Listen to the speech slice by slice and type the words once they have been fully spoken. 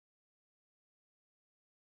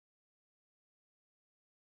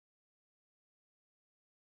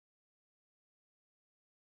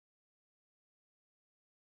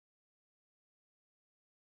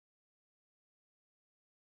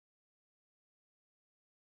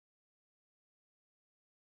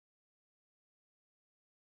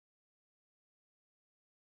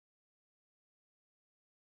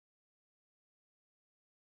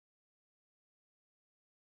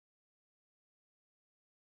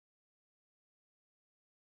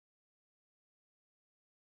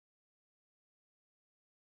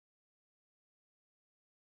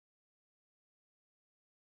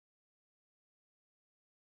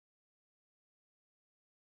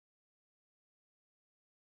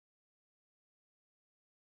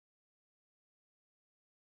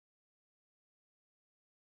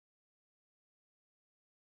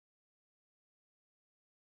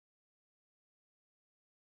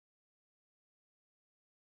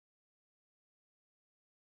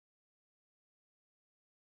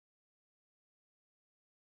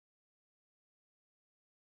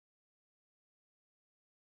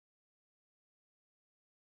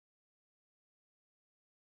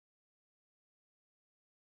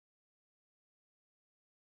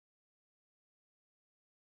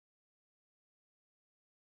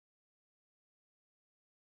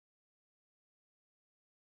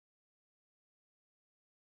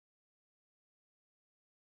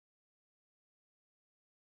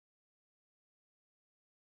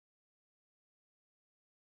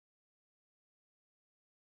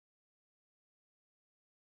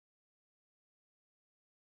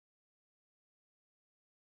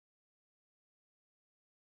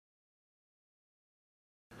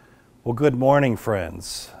Well, good morning,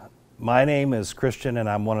 friends. My name is Christian, and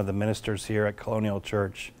I'm one of the ministers here at Colonial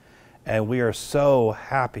Church, and we are so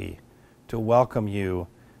happy to welcome you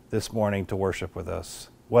this morning to worship with us.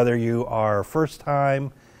 Whether you are first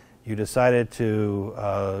time, you decided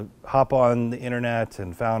to hop on the internet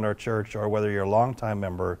and found our church, or whether you're a longtime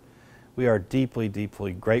member, we are deeply,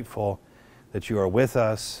 deeply grateful that you are with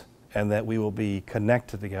us and that we will be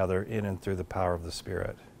connected together in and through the power of the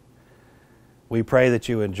Spirit. We pray that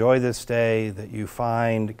you enjoy this day, that you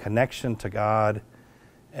find connection to God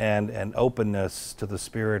and an openness to the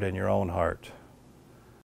Spirit in your own heart.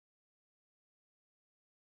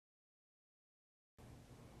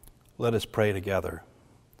 Let us pray together.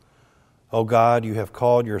 O God, you have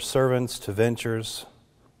called your servants to ventures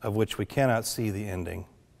of which we cannot see the ending,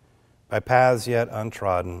 by paths yet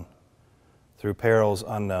untrodden, through perils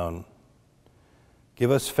unknown. Give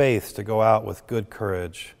us faith to go out with good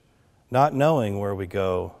courage, not knowing where we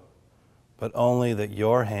go, but only that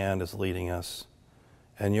your hand is leading us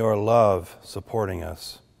and your love supporting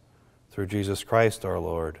us. Through Jesus Christ our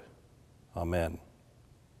Lord. Amen.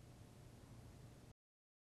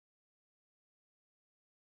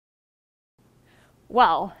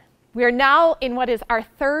 Well, we are now in what is our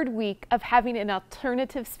third week of having an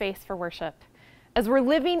alternative space for worship, as we're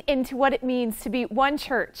living into what it means to be one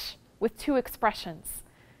church with two expressions.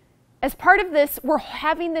 As part of this, we're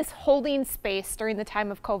having this holding space during the time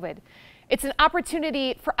of COVID. It's an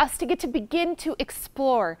opportunity for us to get to begin to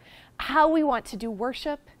explore how we want to do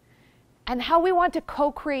worship and how we want to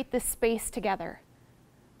co-create this space together.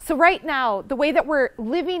 So right now, the way that we're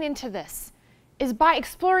living into this is by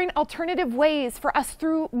exploring alternative ways for us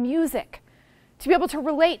through music to be able to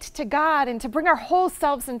relate to God and to bring our whole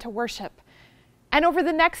selves into worship. And over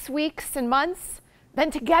the next weeks and months, then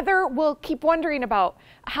together we'll keep wondering about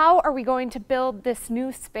how are we going to build this new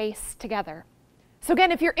space together. So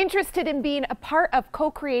again, if you're interested in being a part of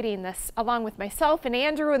co-creating this along with myself and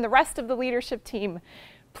Andrew and the rest of the leadership team,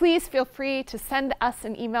 please feel free to send us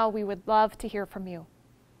an email. We would love to hear from you.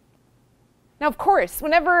 Now, of course,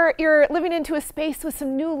 whenever you're living into a space with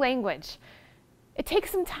some new language, it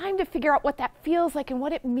takes some time to figure out what that feels like and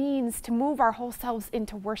what it means to move our whole selves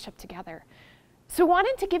into worship together. So I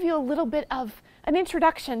wanted to give you a little bit of an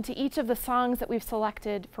introduction to each of the songs that we've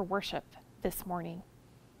selected for worship this morning.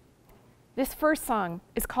 This first song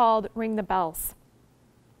is called Ring the Bells.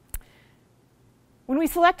 When we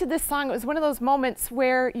selected this song, it was one of those moments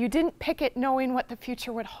where you didn't pick it knowing what the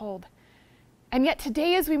future would hold. And yet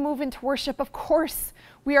today, as we move into worship, of course,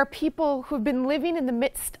 we are people who have been living in the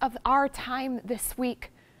midst of our time this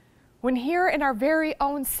week, when here in our very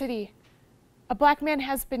own city, a black man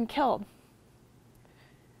has been killed.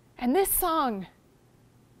 And this song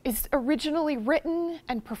is originally written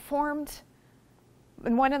and performed,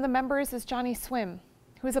 and one of the members is Johnny Swim,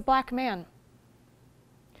 who is a black man.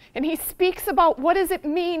 And he speaks about what does it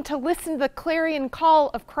mean to listen to the clarion call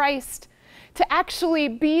of Christ, to actually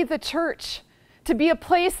be the church, to be a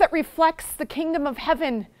place that reflects the kingdom of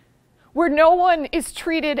heaven, where no one is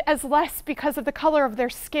treated as less because of the color of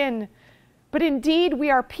their skin. But indeed, we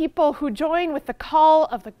are people who join with the call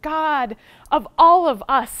of the God of all of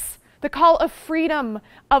us, the call of freedom,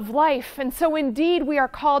 of life. And so indeed, we are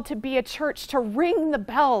called to be a church, to ring the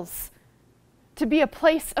bells, to be a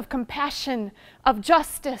place of compassion, of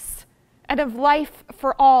justice, and of life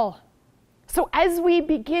for all. So as we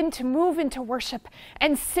begin to move into worship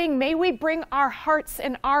and sing, may we bring our hearts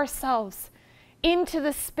and ourselves into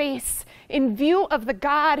the space in view of the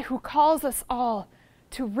God who calls us all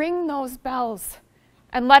to ring those bells,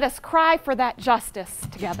 and let us cry for that justice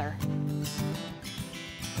together.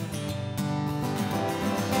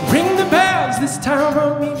 Ring the bells, this town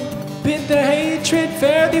on me. Bid the hatred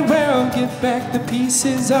fare thee well. Give back the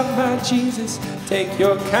pieces of my Jesus. Take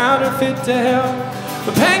your counterfeit to hell.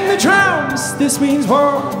 But bang the drums, this means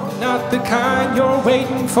war, not the kind you're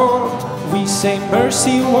waiting for. We say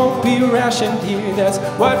mercy won't be rationed here, that's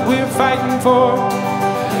what we're fighting for.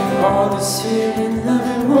 All is here in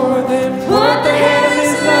loving more than what the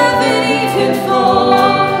heavens love and even for.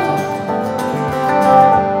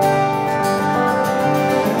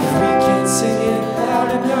 If we can't sing it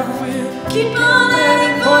loud enough, we'll keep on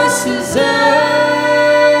adding voices up.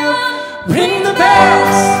 Ring the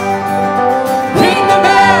bells, ring the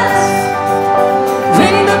bells,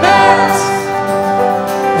 ring the bells,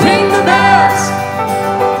 ring the bells.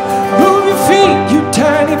 Move your feet, you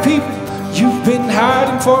tiny people. You've been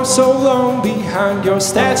hiding for so long behind your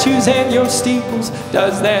statues and your steeples.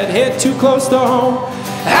 Does that hit too close to home?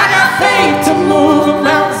 I got faith to move a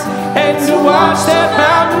mountain and to watch that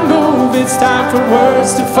mountain move. It's time for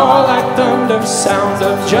words to fall like thunder, sound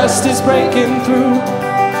of justice breaking through.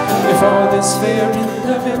 If all this fear and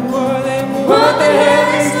loving more than what the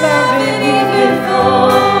hell is loving even for?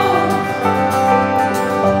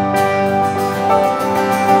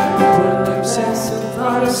 Put themselves in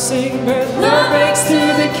front of sing, but love breaks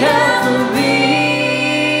through the Calvary.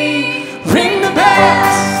 Ring the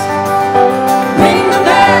bells, ring the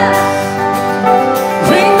bells,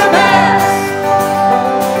 ring the bells,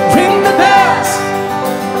 ring the bells.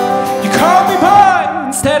 You called me boy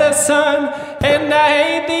instead of son, and I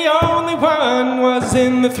ain't the only one. Was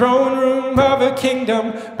in the throne room of a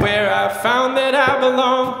kingdom where I found that I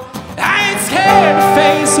belong. I ain't scared to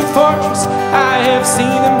face a fortress, I have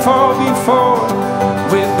seen them fall before.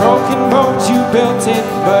 With broken bones you built it,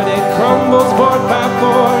 but it crumbles board by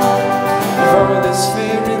board. If all this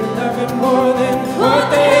fear and loving more than what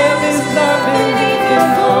the hell is loving even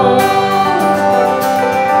for?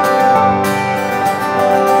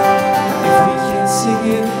 If we can't sing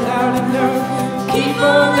it loud enough, keep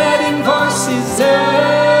on letting voices up.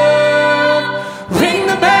 Ring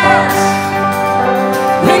the bells,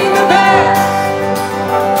 ring the bells,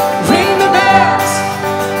 ring the bells,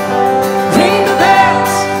 ring the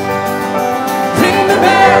bells, ring the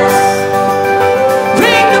bells,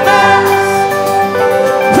 ring the bells,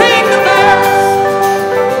 ring the bells,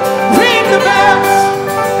 ring the bells,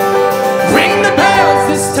 ring the bells.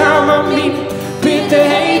 This time I'm meeting with the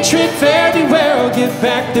hatred. Fare thee well, give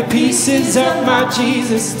back the pieces of my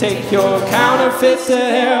Jesus. Take your counterfeit to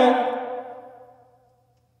hell.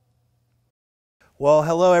 Well,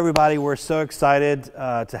 hello, everybody. We're so excited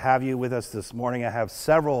to have you with us this morning. I have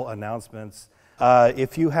several announcements.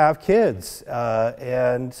 If you have kids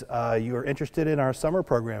and you are interested in our summer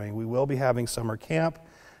programming, we will be having summer camp.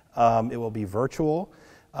 It will be virtual.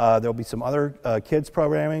 There will be some other kids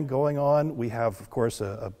programming going on. We have, of course,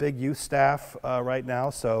 a big youth staff right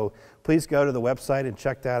now, so please go to the website and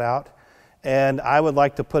check that out. And I would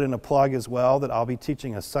like to put in a plug as well that I'll be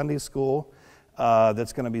teaching a Sunday school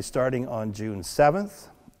that's going to be starting on June 7th,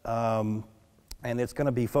 and it's going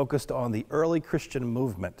to be focused on the early Christian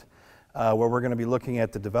movement, where we're going to be looking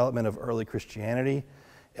at the development of early Christianity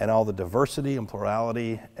and all the diversity and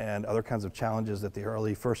plurality and other kinds of challenges that the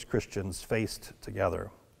early first Christians faced together.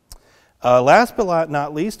 Last but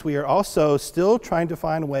not least, we are also still trying to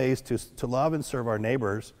find ways to love and serve our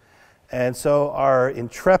neighbors, and so our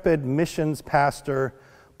intrepid missions pastor,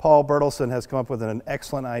 Paul Bertelson, has come up with an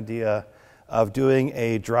excellent idea of doing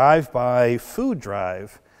a drive-by food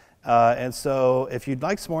drive. And so if you'd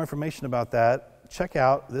like some more information about that, check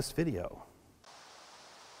out this video.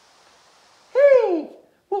 Hey,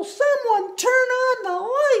 will someone turn on the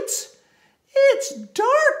lights? It's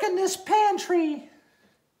dark in this pantry.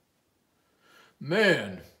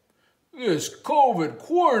 Man, this COVID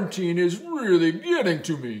quarantine is really getting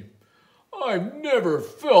to me. I've never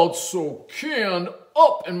felt so canned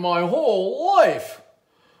up in my whole life.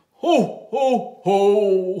 Ho, ho,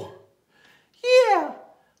 ho. Yeah,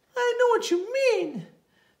 I know what you mean.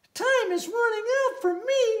 Time is running out for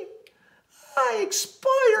me. I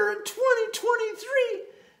expire in 2023,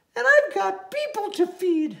 and I've got people to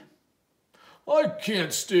feed. I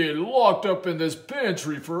can't stay locked up in this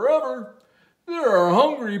pantry forever. There are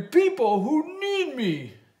hungry people who need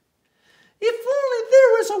me. If only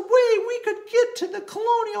there was a way we could get to the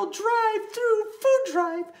Colonial Drive-Through Food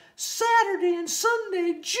Drive Saturday and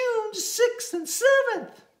Sunday, June 6th and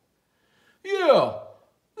 7th. Yeah,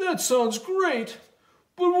 that sounds great.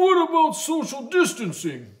 But what about social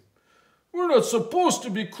distancing? We're not supposed to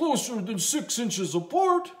be closer than 6 inches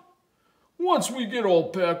apart. Once we get all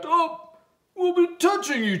packed up, we'll be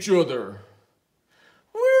touching each other.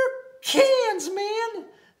 We're cans, man.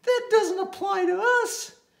 That doesn't apply to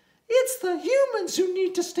us. It's the humans who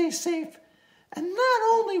need to stay safe. And not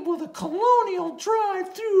only will the Colonial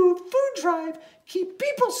Drive-Through Food Drive keep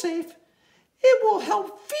people safe, it will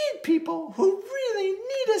help feed people who really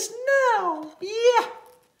need us now. Yeah.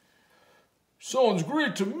 Sounds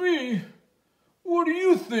great to me. What do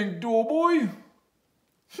you think, Doughboy?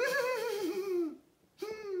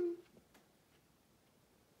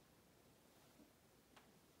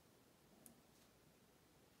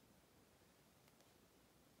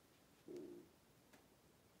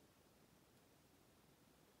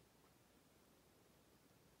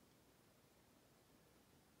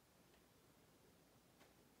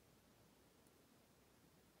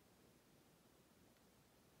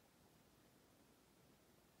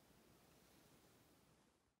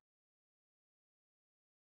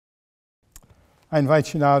 I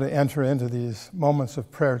invite you now to enter into these moments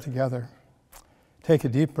of prayer together. Take a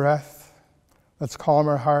deep breath. Let's calm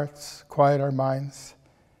our hearts, quiet our minds,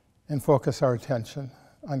 and focus our attention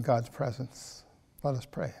on God's presence. Let us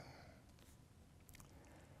pray.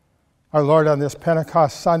 Our Lord, on this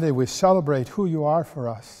Pentecost Sunday, we celebrate who you are for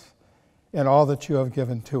us and all that you have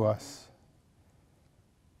given to us.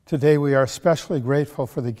 Today, we are especially grateful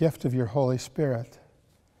for the gift of your Holy Spirit.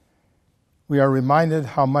 We are reminded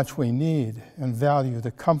how much we need and value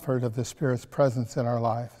the comfort of the Spirit's presence in our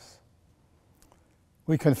lives.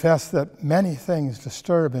 We confess that many things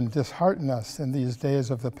disturb and dishearten us in these days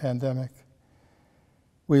of the pandemic.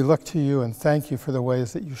 We look to you and thank you for the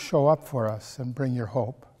ways that you show up for us and bring your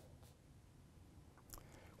hope.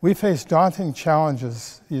 We face daunting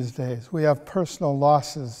challenges these days. We have personal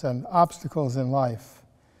losses and obstacles in life.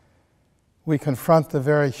 We confront the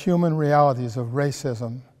very human realities of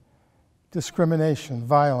racism, discrimination,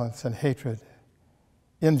 violence, and hatred,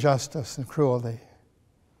 injustice and cruelty.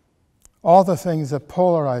 All the things that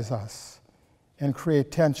polarize us and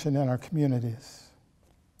create tension in our communities.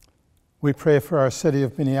 We pray for our city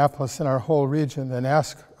of Minneapolis and our whole region and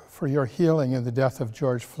ask for your healing in the death of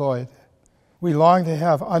George Floyd. We long to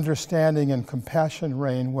have understanding and compassion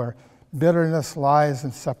reign where bitterness, lies,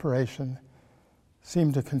 and separation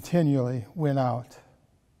seem to continually win out.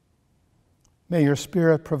 May your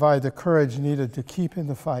Spirit provide the courage needed to keep in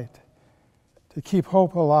the fight, to keep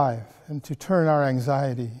hope alive, and to turn our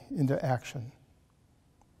anxiety into action.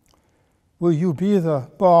 Will you be the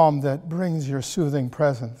balm that brings your soothing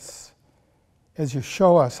presence as you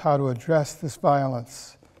show us how to address this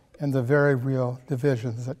violence and the very real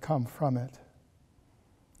divisions that come from it?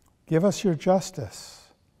 Give us your justice,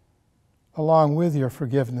 along with your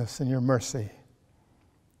forgiveness and your mercy.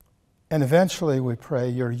 And eventually, we pray,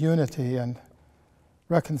 your unity and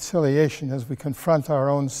reconciliation as we confront our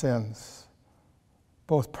own sins,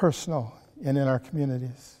 both personal and in our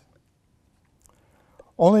communities.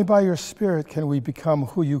 Only by your Spirit can we become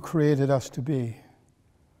who you created us to be.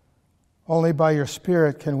 Only by your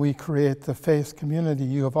Spirit can we create the faith community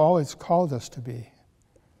you have always called us to be.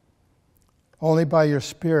 Only by your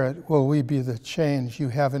Spirit will we be the change you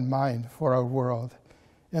have in mind for our world.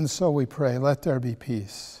 And so we pray, let there be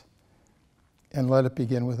peace, and let it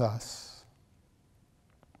begin with us.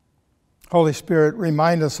 Holy Spirit,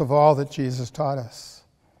 remind us of all that Jesus taught us.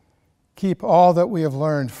 Keep all that we have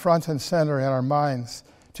learned front and center in our minds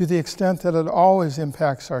to the extent that it always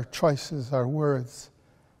impacts our choices, our words,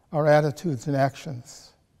 our attitudes and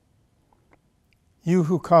actions. You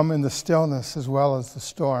who come in the stillness as well as the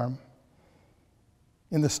storm,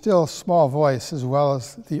 in the still small voice as well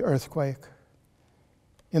as the earthquake,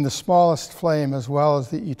 in the smallest flame as well as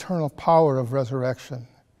the eternal power of resurrection.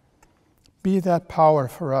 Be that power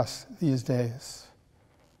for us these days.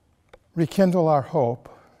 Rekindle our hope,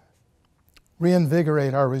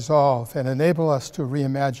 reinvigorate our resolve, and enable us to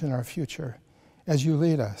reimagine our future as you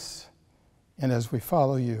lead us and as we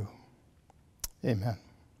follow you. Amen.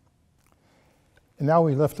 And now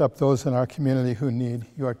we lift up those in our community who need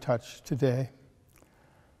your touch today.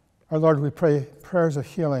 Our Lord, we pray prayers of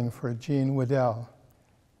healing for Jean Waddell,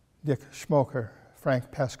 Dick Schmoker, Frank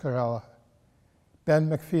Pascarella, Ben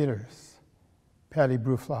McFeeters, Patty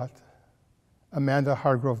Bruflot, Amanda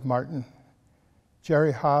Hargrove Martin,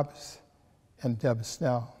 Jerry Hobbs, and Deb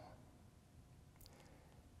Snell.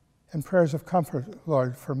 And prayers of comfort,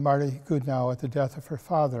 Lord, for Marty Goodnow at the death of her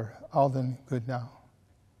father, Alden Goodnow.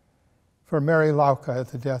 For Mary Lauka at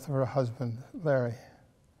the death of her husband, Larry.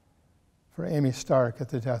 For Amy Stark at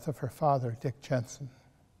the death of her father, Dick Jensen.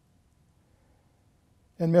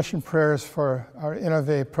 And mission prayers for our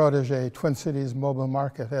Innovate Protege Twin Cities Mobile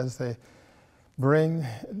Market as they bring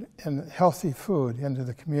in healthy food into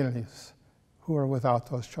the communities who are without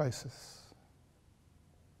those choices.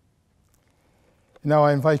 Now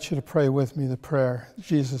I invite you to pray with me the prayer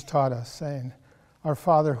Jesus taught us, saying, Our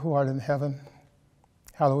Father who art in heaven,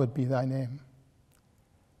 hallowed be thy name.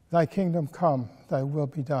 Thy kingdom come, thy will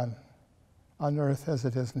be done, on earth as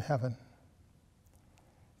it is in heaven.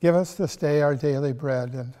 Give us this day our daily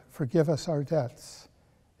bread, and forgive us our debts,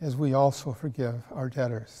 as we also forgive our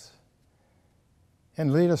debtors.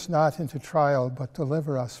 And lead us not into trial, but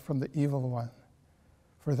deliver us from the evil one.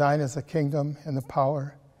 For thine is the kingdom, and the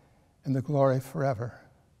power, and the glory forever.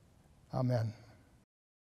 Amen.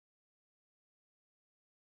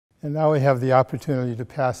 And now we have the opportunity to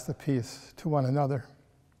pass the peace to one another.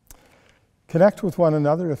 Connect with one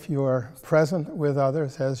another if you are present with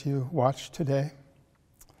others as you watch today.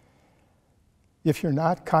 If you're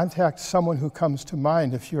not, contact someone who comes to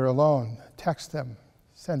mind. If you're alone, text them,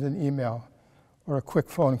 send an email, or a quick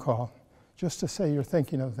phone call, just to say you're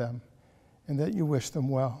thinking of them and that you wish them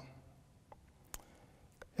well.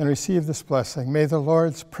 And receive this blessing. May the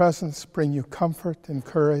Lord's presence bring you comfort and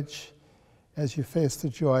courage as you face the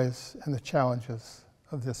joys and the challenges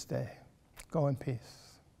of this day. Go in peace.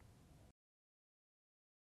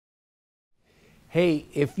 Hey,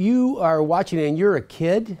 if you are watching and you're a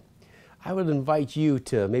kid, I would invite you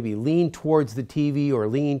to maybe lean towards the TV or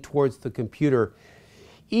lean towards the computer.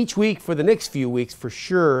 Each week for the next few weeks, for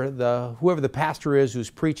sure, whoever the pastor is who's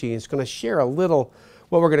preaching is going to share a little,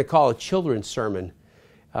 what we're going to call a children's sermon.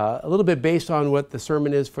 A little bit based on what the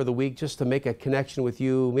sermon is for the week, just to make a connection with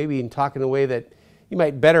you, maybe even talk in a way that you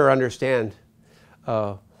might better understand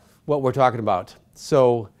what we're talking about.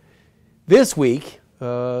 So this week,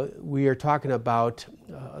 we are talking about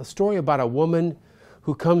a story about a woman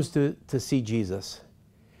who comes to see Jesus.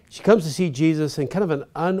 She comes to see Jesus in kind of an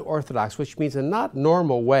unorthodox, which means a not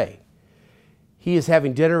normal way. He is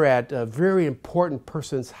having dinner at a very important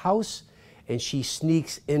person's house, and she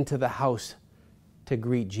sneaks into the house to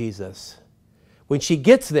greet Jesus. When she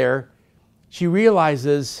gets there, she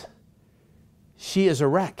realizes she is a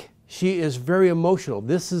wreck. She is very emotional.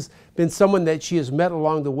 This has been someone that she has met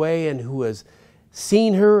along the way and who has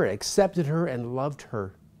seen her, accepted her, and loved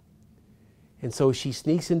her. And so she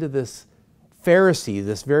sneaks into this Pharisee,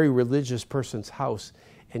 this very religious person's house,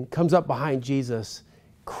 and comes up behind Jesus,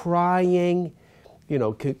 crying,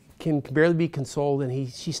 can barely be consoled, and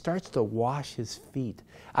she starts to wash his feet.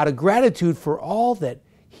 Out of gratitude for all that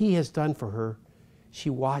he has done for her, she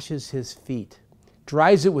washes his feet,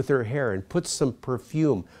 dries it with her hair, and puts some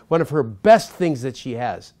perfume, one of her best things that she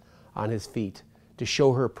has, on his feet to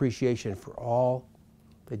show her appreciation for all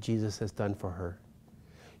that Jesus has done for her.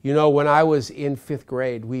 When I was in 5th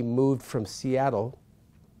grade, we moved from Seattle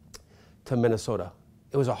to Minnesota.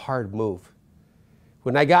 It was a hard move.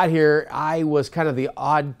 When I got here, I was kind of the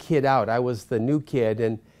odd kid out. I was the new kid,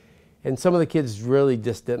 and some of the kids really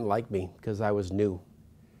just didn't like me because I was new.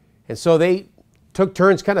 And so they took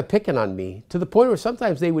turns kind of picking on me, to the point where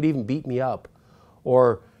sometimes they would even beat me up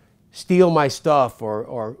or steal my stuff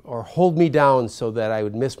or hold me down so that I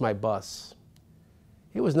would miss my bus.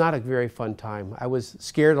 It was not a very fun time. I was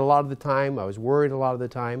scared a lot of the time. I was worried a lot of the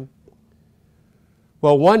time.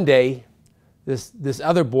 Well, one day, this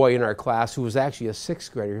other boy in our class, who was actually a 6th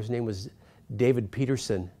grader, his name was David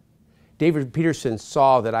Peterson. David Peterson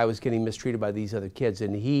saw that I was getting mistreated by these other kids,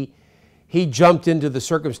 and he jumped into the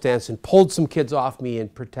circumstance and pulled some kids off me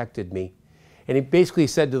and protected me. And he basically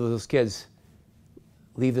said to those kids,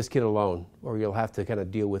 "Leave this kid alone, or you'll have to kind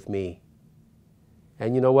of deal with me."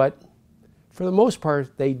 And you know what? For the most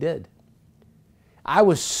part, they did. I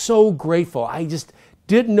was so grateful. I just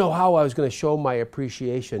didn't know how I was going to show my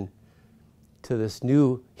appreciation to this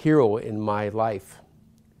new hero in my life.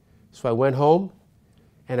 So I went home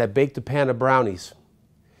and I baked a pan of brownies.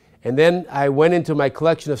 And then I went into my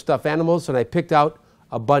collection of stuffed animals and I picked out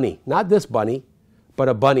a bunny. Not this bunny, but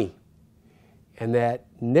a bunny. And that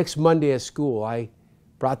next Monday at school, I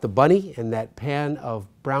brought the bunny and that pan of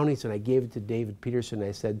brownies and I gave it to David Peterson.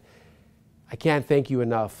 I said, "I can't thank you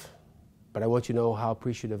enough, but I want you to know how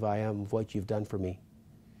appreciative I am of what you've done for me.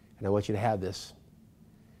 And I want you to have this."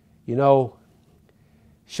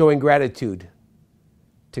 Showing gratitude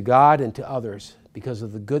to God and to others because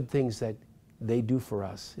of the good things that they do for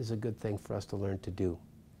us is a good thing for us to learn to do.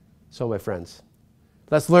 So, my friends,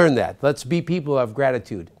 let's learn that. Let's be people of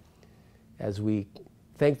gratitude as we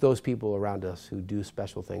thank those people around us who do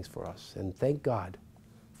special things for us. And thank God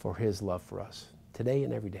for his love for us today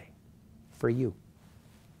and every day. For you.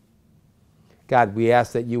 God, we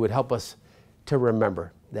ask that you would help us to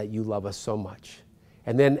remember that you love us so much.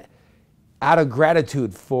 And then out of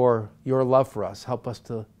gratitude for your love for us, help us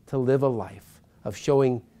to live a life of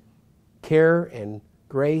showing care and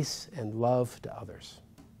grace and love to others.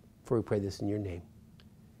 For we pray this in your name.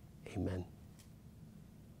 Amen.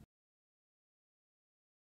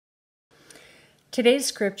 Today's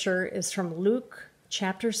scripture is from Luke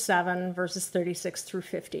chapter 7, verses 36 through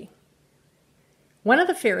 50. One of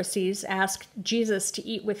the Pharisees asked Jesus to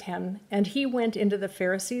eat with him, and he went into the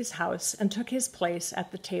Pharisee's house and took his place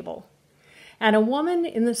at the table. And a woman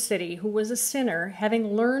in the city who was a sinner,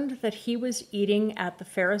 having learned that he was eating at the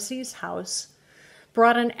Pharisee's house,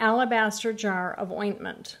 brought an alabaster jar of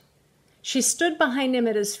ointment. She stood behind him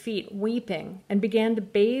at his feet, weeping, and began to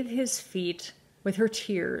bathe his feet with her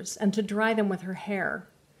tears and to dry them with her hair.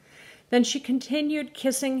 Then she continued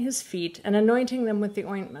kissing his feet and anointing them with the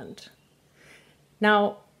ointment.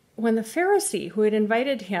 Now, when the Pharisee who had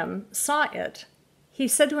invited him saw it, he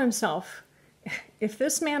said to himself, "If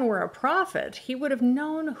this man were a prophet, he would have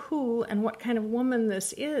known who and what kind of woman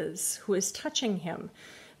this is who is touching him,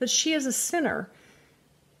 that she is a sinner."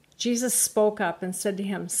 Jesus spoke up and said to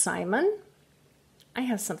him, "Simon, I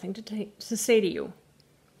have something to say to you."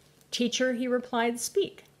 "Teacher," he replied,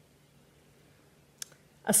 "speak."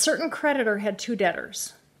 A certain creditor had 2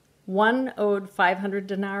 debtors. One owed 500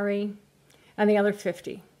 denarii and the other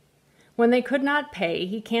 50. When they could not pay,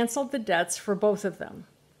 he canceled the debts for both of them.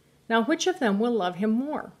 Now which of them will love him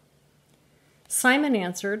more?" Simon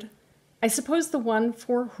answered, "I suppose the one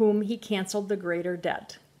for whom he canceled the greater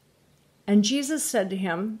debt." And Jesus said to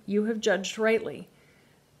him, "You have judged rightly."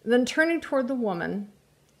 Then turning toward the woman,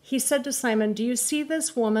 he said to Simon, "Do you see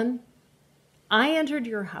this woman? I entered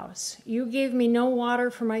your house. You gave me no water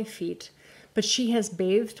for my feet, but she has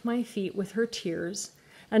bathed my feet with her tears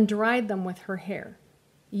and dried them with her hair.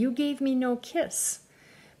 You gave me no kiss,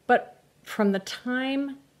 but from the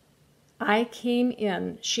time I came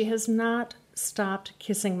in, she has not stopped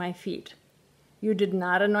kissing my feet. You did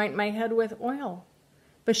not anoint my head with oil,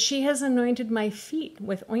 but she has anointed my feet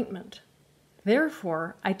with ointment.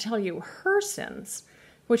 Therefore, I tell you, her sins,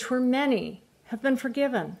 which were many, have been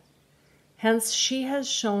forgiven. Hence she has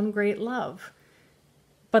shown great love.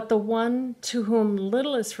 But the one to whom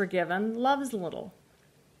little is forgiven loves little."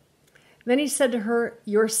 Then he said to her,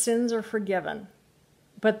 "Your sins are forgiven."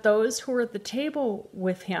 But those who were at the table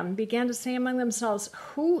with him began to say among themselves,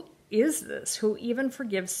 "Who is this who even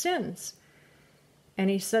forgives sins?" And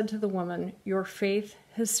he said to the woman, "Your faith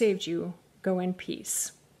has saved you. Go in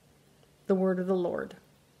peace." The word of the Lord.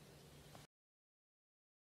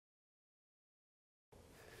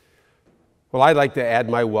 Well, I'd like to add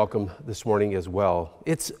my welcome this morning as well.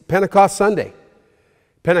 It's Pentecost Sunday.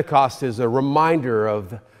 Pentecost is a reminder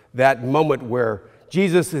of that moment where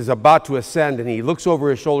Jesus is about to ascend and he looks over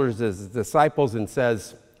his shoulders at his disciples and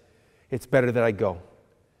says, "It's better that I go.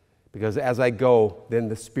 Because as I go, then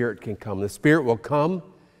the Spirit can come. The Spirit will come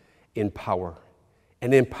in power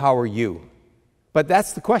and empower you." But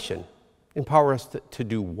that's the question. Empower us to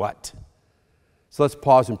do what? So let's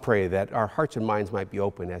pause and pray that our hearts and minds might be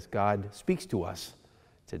open as God speaks to us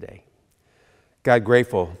today. God,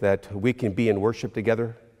 grateful that we can be in worship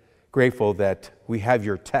together. Grateful that we have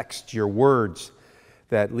your text, your words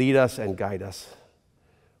that lead us and guide us.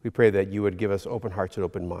 We pray that you would give us open hearts and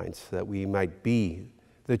open minds, that we might be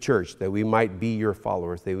the church, that we might be your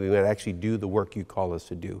followers, that we might actually do the work you call us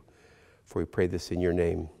to do. For we pray this in your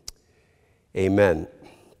name. Amen.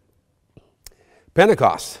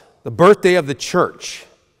 Pentecost, the birthday of the church.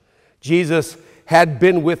 Jesus had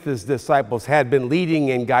been with his disciples, had been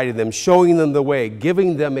leading and guiding them, showing them the way,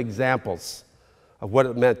 giving them examples of what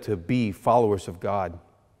it meant to be followers of God.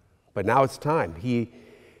 But now it's time.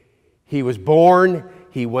 He was born,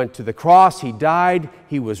 he went to the cross, he died,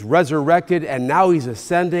 he was resurrected, and now he's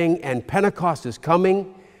ascending, and Pentecost is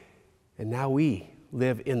coming, and now we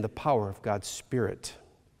live in the power of God's Spirit.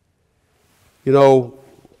 You know,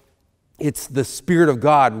 it's the Spirit of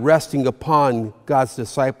God resting upon God's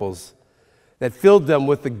disciples that filled them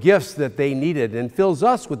with the gifts that they needed and fills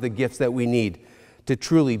us with the gifts that we need to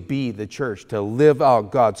truly be the church, to live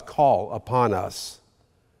out God's call upon us.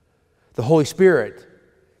 The Holy Spirit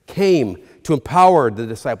came to empower the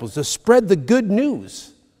disciples to spread the good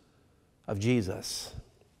news of Jesus.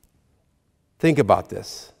 Think about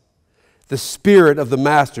this. The Spirit of the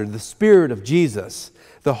Master, the Spirit of Jesus,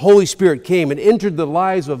 the Holy Spirit came and entered the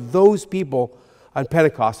lives of those people on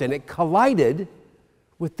Pentecost, and it collided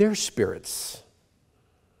with their spirits.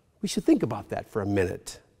 We should think about that for a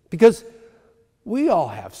minute, because we all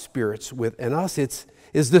have spirits within us. It's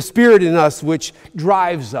the Spirit in us which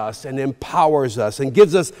drives us and empowers us and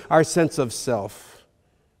gives us our sense of self.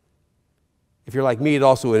 If you're like me, it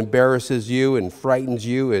also embarrasses you and frightens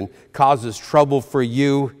you and causes trouble for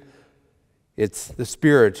you. It's the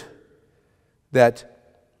Spirit that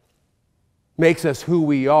makes us who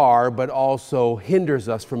we are, but also hinders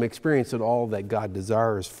us from experiencing all that God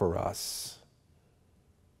desires for us.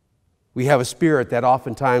 We have a spirit that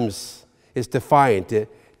oftentimes is defiant.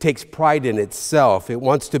 It takes pride in itself. It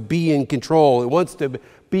wants to be in control. It wants to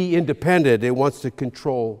be independent. It wants to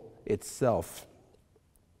control itself.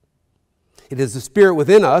 It is the Spirit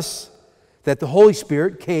within us that the Holy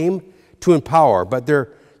Spirit came to empower, but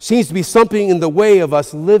there seems to be something in the way of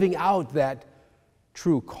us living out that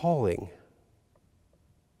true calling.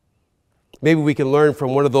 Maybe we can learn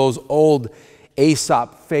from one of those old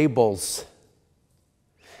Aesop fables.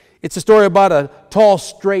 It's a story about a tall,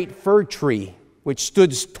 straight fir tree which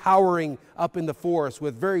stood towering up in the forest,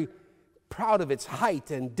 with very proud of its height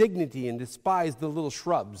and dignity, and despised the little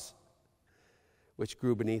shrubs which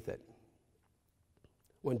grew beneath it.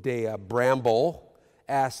 One day a bramble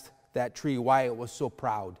asked that tree why it was so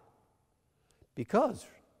proud. "Because,"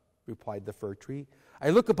 replied the fir tree, "I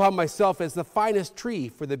look upon myself as the finest tree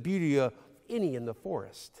for the beauty of any in the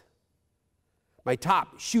forest. My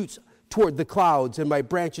top shoots toward the clouds, and my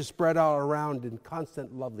branches spread out around in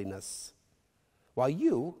constant loveliness, while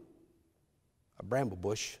you, a bramble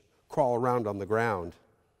bush, crawl around on the ground.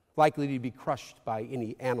 likely to be crushed by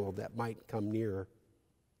any animal that might come near.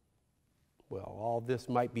 Well, all this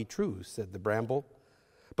might be true, said the bramble.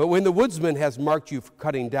 But when the woodsman has marked you for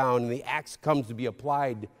cutting down and the axe comes to be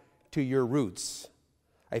applied to your roots,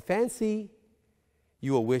 I fancy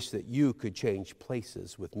you will wish that you could change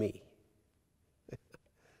places with me.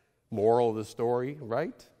 Moral of the story,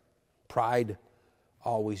 right? Pride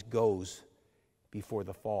always goes before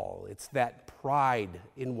the fall. It's that pride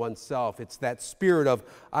in oneself. It's that spirit of,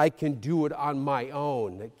 I can do it on my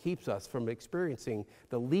own, that keeps us from experiencing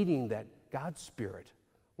the leading that God's Spirit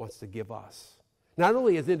wants to give us. Not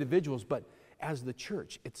only as individuals, but as the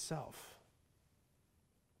church itself.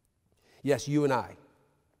 Yes, you and I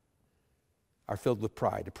are filled with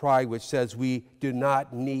pride. A pride which says we do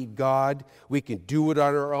not need God. We can do it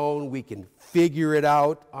on our own. We can figure it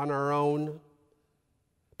out on our own.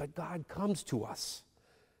 But God comes to us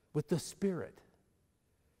with the Spirit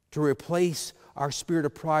to replace our spirit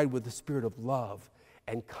of pride with the spirit of love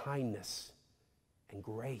and kindness and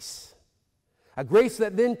grace. A grace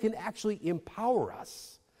that then can actually empower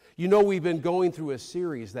us. You know, we've been going through a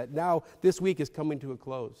series that now this week is coming to a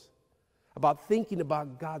close about thinking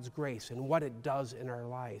about God's grace and what it does in our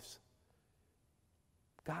lives.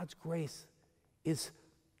 God's grace is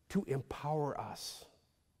to empower us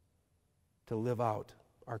to live out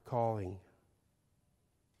our calling.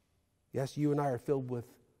 Yes, you and I are filled with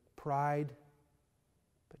pride,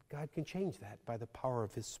 but God can change that by the power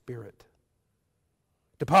of His Spirit.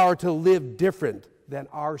 The power to live different than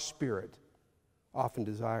our spirit often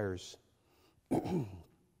desires.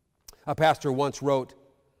 A pastor once wrote,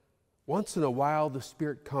 once in a while the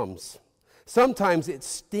Spirit comes. Sometimes it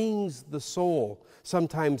stings the soul.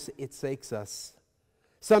 Sometimes it sakes us.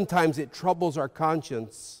 Sometimes it troubles our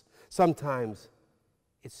conscience. Sometimes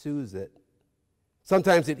it soothes it.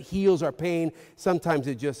 Sometimes it heals our pain. Sometimes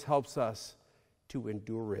it just helps us to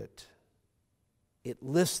endure it. It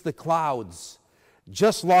lifts the clouds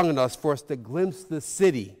just long enough for us to glimpse the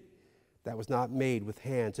city that was not made with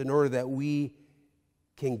hands, in order that we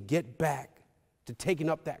can get back to taking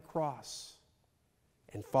up that cross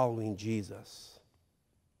and following Jesus.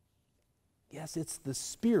 Yes, it's the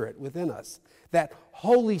Spirit within us, that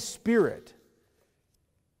Holy Spirit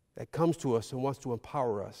that comes to us and wants to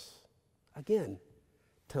empower us, again,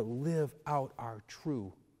 to live out our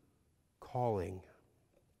true calling.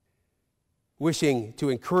 Wishing to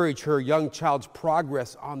encourage her young child's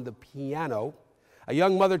progress on the piano, a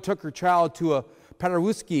young mother took her child to a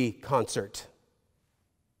Paderewski concert.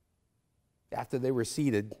 After they were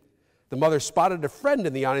seated, the mother spotted a friend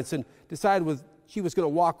in the audience and decided she was going to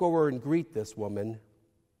walk over and greet this woman.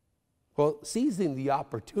 Well, seizing the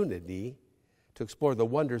opportunity to explore the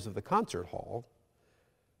wonders of the concert hall,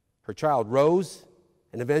 her child rose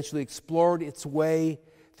and eventually explored its way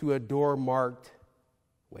through a door marked,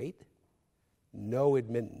 wait, no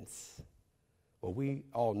admittance. Well, we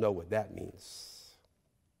all know what that means.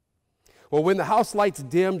 Well, when the house lights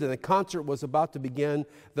dimmed and the concert was about to begin,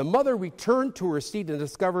 the mother returned to her seat and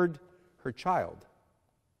discovered her child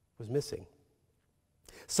was missing.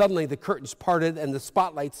 Suddenly, the curtains parted and the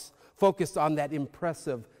spotlights focused on that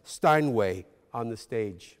impressive Steinway on the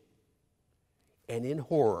stage. And in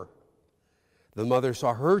horror, the mother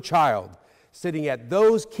saw her child sitting at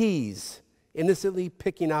those keys, innocently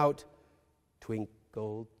picking out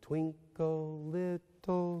Twinkle, Twinkle,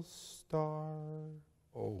 Little Star.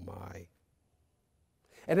 Oh my.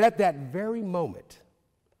 And at that very moment,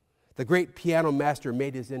 the great piano master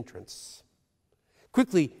made his entrance,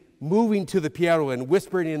 quickly moving to the piano and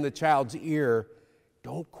whispering in the child's ear,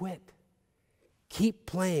 don't quit, keep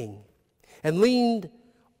playing, and leaned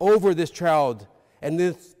over this child, and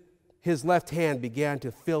his left hand began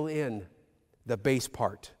to fill in the bass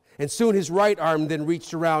part. And soon his right arm then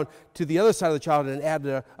reached around to the other side of the child and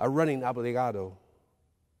added a running obbligato.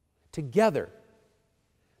 Together,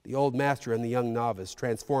 the old master and the young novice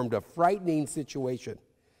transformed a frightening situation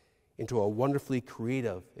into a wonderfully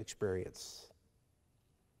creative experience.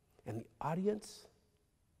 And the audience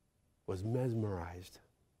was mesmerized.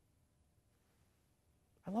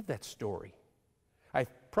 I love that story.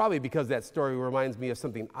 Probably because that story reminds me of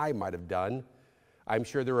something I might have done. I'm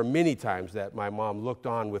sure there were many times that my mom looked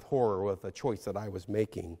on with horror with a choice that I was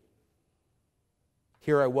making.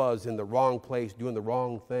 Here I was in the wrong place doing the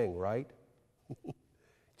wrong thing, right?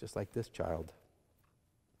 Just like this child.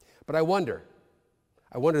 But I wonder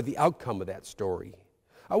the outcome of that story.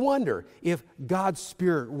 I wonder if God's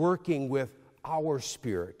Spirit working with our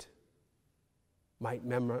spirit might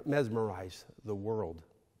mesmerize the world.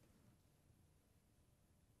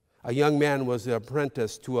 A young man was an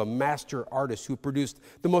apprentice to a master artist who produced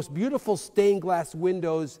the most beautiful stained glass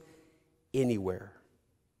windows anywhere.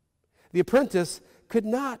 The apprentice could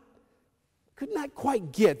not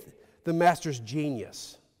quite get the master's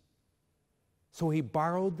genius. So he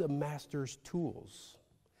borrowed the master's tools,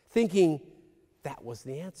 thinking that was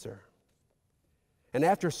the answer. And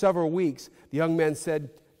after several weeks, the young man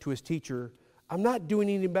said to his teacher, "I'm not doing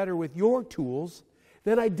any better with your tools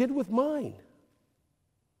than I did with mine."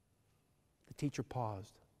 The teacher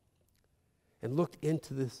paused and looked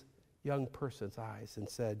into this young person's eyes and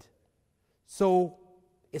said, "So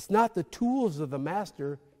it's not the tools of the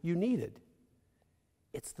master you needed.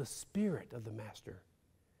 It's the spirit of the master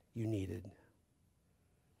you needed."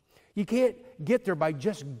 You can't get there by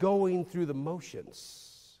just going through the motions.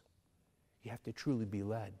 You have to truly be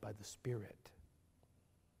led by the Spirit.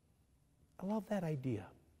 I love that idea.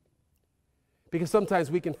 Because sometimes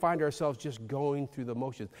we can find ourselves just going through the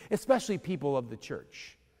motions, especially people of the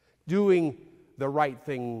church, doing the right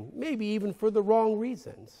thing, maybe even for the wrong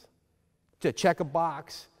reasons, to check a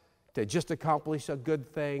box, to just accomplish a good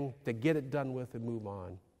thing, to get it done with and move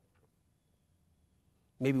on.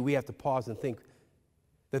 Maybe we have to pause and think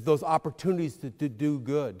that those opportunities to do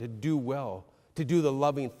good, to do well, to do the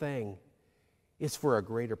loving thing is for a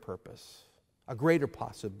greater purpose, a greater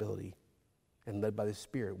possibility, and led by the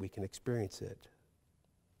Spirit we can experience it.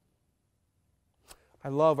 I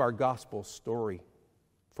love our gospel story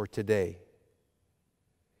for today.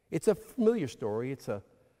 It's a familiar story. It's a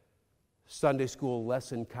Sunday school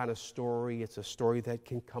lesson kind of story. It's a story that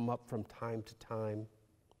can come up from time to time.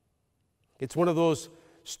 It's one of those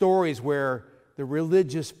stories where the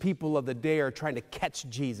religious people of the day are trying to catch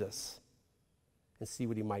Jesus and see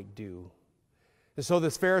what he might do. And so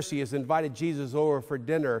this Pharisee has invited Jesus over for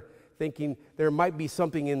dinner, thinking there might be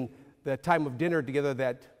something in the time of dinner together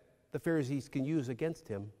that the Pharisees can use against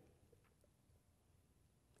him.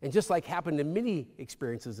 And just like happened in many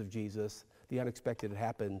experiences of Jesus, the unexpected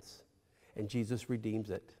happens, and Jesus redeems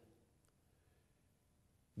it.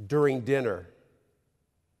 During dinner,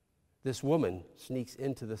 this woman sneaks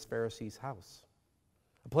into this Pharisee's house,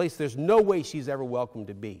 a place there's no way she's ever welcome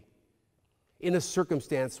to be, in a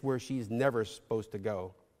circumstance where she's never supposed to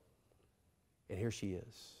go. And here she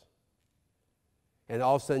is. And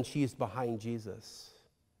all of a sudden she's behind Jesus.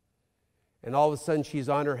 And all of a sudden she's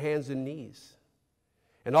on her hands and knees.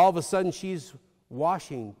 And all of a sudden she's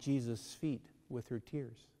washing Jesus' feet with her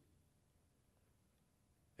tears.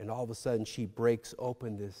 And all of a sudden she breaks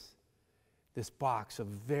open this box of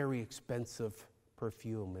very expensive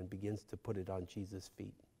perfume and begins to put it on Jesus'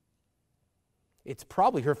 feet. It's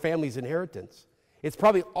probably her family's inheritance. It's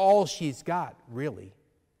probably all she's got, really.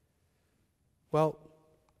 Well,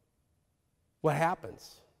 what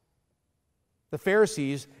happens? The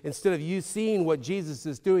Pharisees, instead of you seeing what Jesus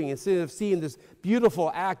is doing, instead of seeing this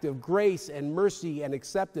beautiful act of grace and mercy and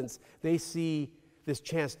acceptance, they see this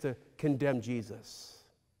chance to condemn Jesus.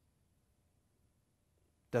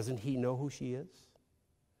 Doesn't he know who she is?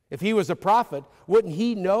 If he was a prophet, wouldn't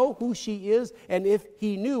he know who she is? And if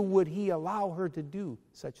he knew, would he allow her to do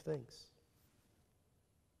such things?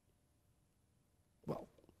 Well,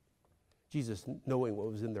 Jesus, knowing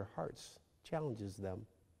what was in their hearts, challenges them,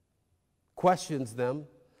 questions them,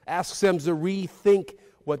 asks them to rethink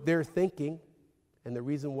what they're thinking and the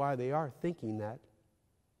reason why they are thinking that,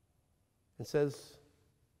 and says,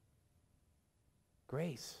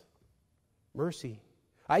 grace, mercy.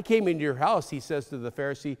 I came into your house, he says to the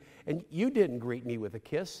Pharisee, and you didn't greet me with a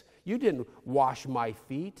kiss. You didn't wash my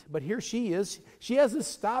feet. But here she is. She hasn't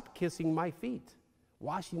stopped kissing my feet,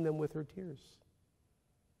 washing them with her tears.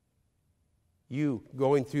 You,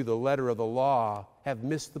 going through the letter of the law, have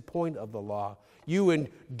missed the point of the law. You, in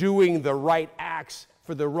doing the right acts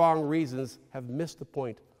for the wrong reasons, have missed the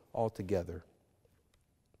point altogether.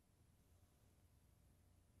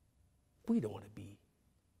 We don't want to be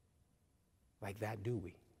like that, do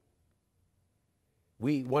we?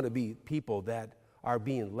 We want to be people that are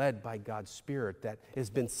being led by God's Spirit, that has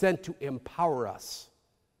been sent to empower us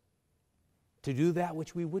to do that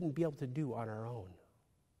which we wouldn't be able to do on our own,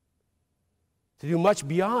 to do much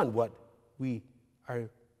beyond what we are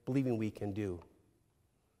believing we can do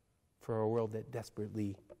for a world that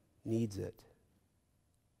desperately needs it.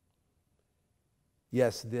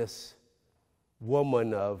 Yes, this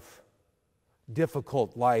woman of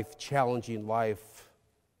difficult life, challenging life,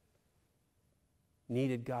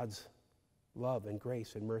 needed God's love and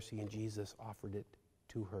grace and mercy, and Jesus offered it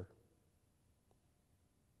to her.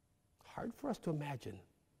 Hard for us to imagine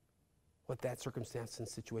what that circumstance and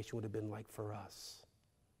situation would have been like for us.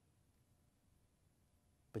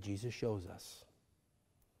 But Jesus shows us.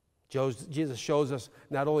 Jesus shows us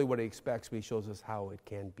not only what he expects, but he shows us how it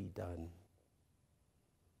can be done.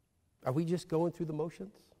 Are we just going through the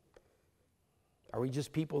motions? Are we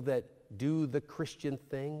just people that do the Christian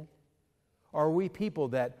thing? Or are we people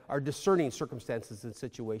that are discerning circumstances and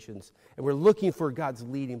situations, and we're looking for God's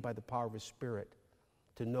leading by the power of His Spirit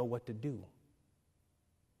to know what to do?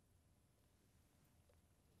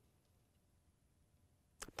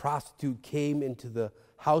 A prostitute came into the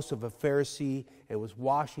house of a Pharisee and was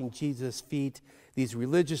washing Jesus' feet. These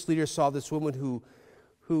religious leaders saw this woman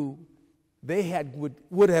who they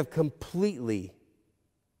would have completely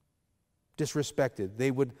disrespected. They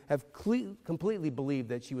would have completely believed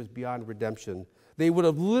that she was beyond redemption. They would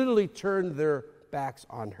have literally turned their backs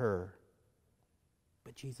on her.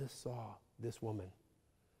 But Jesus saw this woman.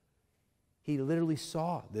 He literally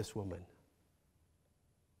saw this woman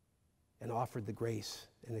and offered the grace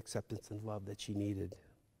and acceptance and love that she needed.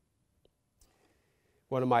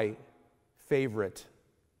 One of my favorite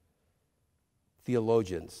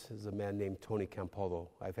theologians is a man named Tony Campolo.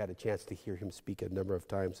 I've had a chance to hear him speak a number of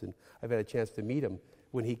times, and I've had a chance to meet him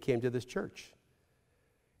when he came to this church.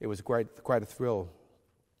 It was quite a thrill.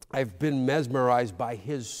 I've been mesmerized by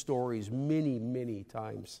his stories many, many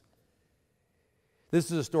times.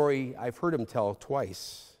 This is a story I've heard him tell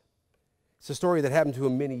twice. It's a story that happened to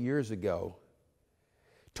him many years ago.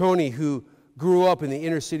 Tony, who grew up in the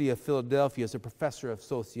inner city of Philadelphia as a professor of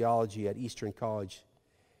sociology at Eastern College,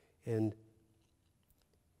 and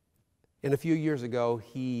a few years ago,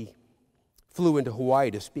 he flew into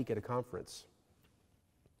Hawaii to speak at a conference.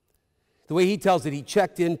 The way he tells it, he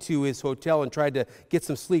checked into his hotel and tried to get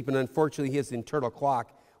some sleep, and unfortunately, his internal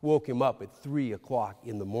clock woke him up at 3 o'clock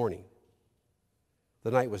in the morning.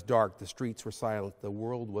 The night was dark, the streets were silent, the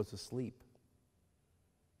world was asleep.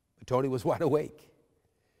 But Tony was wide awake,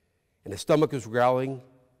 and his stomach was growling,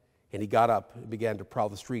 and he got up and began to prowl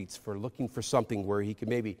the streets looking for something where he could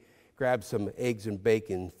maybe grab some eggs and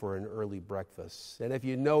bacon for an early breakfast. And if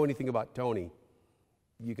you know anything about Tony,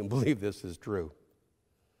 you can believe this is true.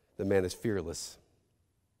 The man is fearless.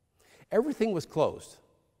 Everything was closed,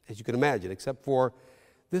 as you can imagine, except for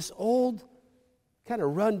this old, kind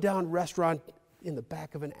of run-down restaurant in the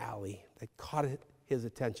back of an alley that caught his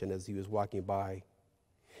attention as he was walking by.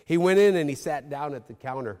 He went in and he sat down at the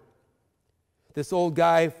counter. This old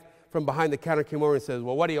guy from behind the counter came over and says,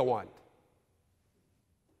 "Well, what do you want?"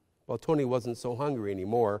 Well, Tony wasn't so hungry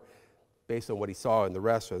anymore based on what he saw in the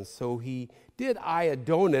restaurant, so he did eye a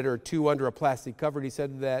donut or two under a plastic cover. He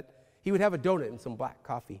said that he would have a donut and some black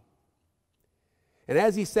coffee. And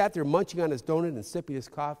as he sat there munching on his donut and sipping his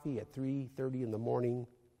coffee at 3:30 in the morning,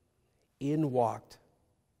 in walked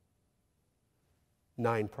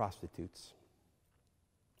 9 prostitutes.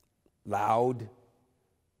 Loud,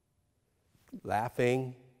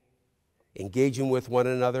 laughing, engaging with one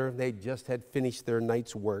another. They just had finished their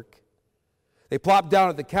night's work. They plopped down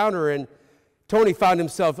at the counter, and Tony found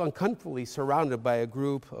himself uncomfortably surrounded by a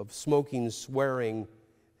group of smoking, swearing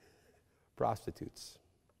prostitutes.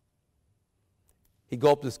 He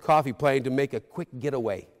gulped his coffee, planning to make a quick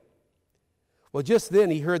getaway. Well, just then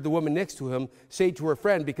he heard the woman next to him say to her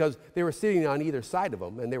friend, because they were sitting on either side of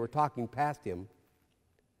him and they were talking past him,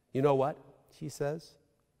 "You know what?" she says.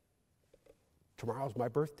 "Tomorrow's my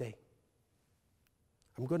birthday.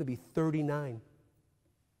 I'm going to be 39.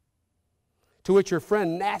 To which her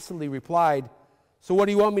friend nastily replied, "So what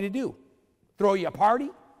do you want me to do? Throw you a party?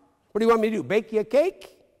 What do you want me to do? Bake you a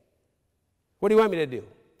cake? What do you want me to do?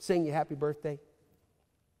 Sing you happy birthday?"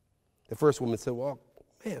 The first woman said, "Well,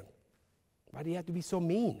 man, why do you have to be so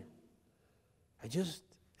mean?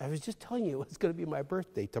 I was just telling you it's going to be my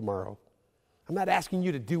birthday tomorrow. I'm not asking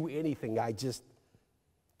you to do anything. I just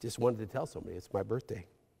wanted to tell somebody it's my birthday."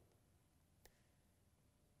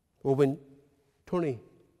 Well, when Tony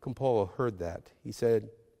Campolo heard that, he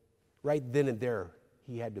said right then and there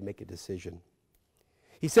he had to make a decision.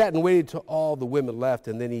 He sat and waited till all the women left,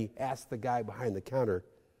 and then he asked the guy behind the counter,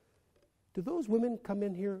 "Do those women come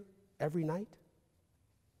in here every night?"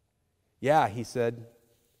 "Yeah," he said.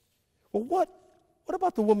 "Well, what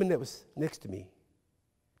about the woman that was next to me?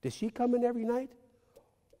 Does she come in every night?"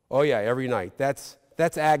 "Oh, yeah, every night. That's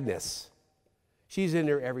Agnes. She's in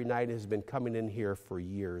there every night and has been coming in here for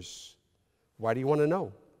years. Why do you want to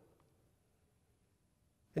know?"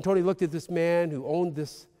 And Tony looked at this man who owned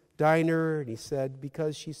this diner, and he said,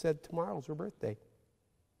 "Because she said tomorrow's her birthday."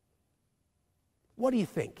 What do you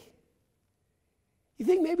think? You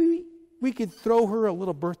think maybe we could throw her a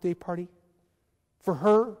little birthday party for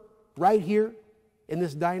her right here in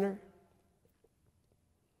this diner?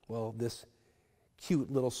 Well, this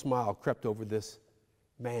cute little smile crept over this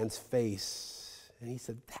man's face, and he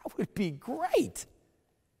said, "That would be great."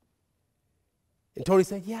 And Tony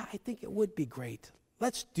said, "Yeah, I think it would be great.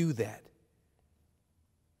 Let's do that."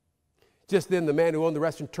 Just then, the man who owned the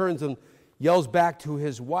restaurant turns and yells back to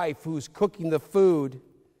his wife who's cooking the food,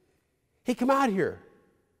 "Hey, come out here.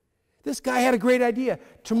 This guy had a great idea.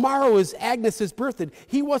 Tomorrow is Agnes's birthday.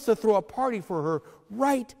 He wants to throw a party for her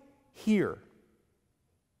right here."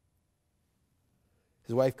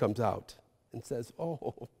 His wife comes out and says,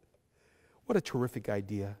 "Oh, what a terrific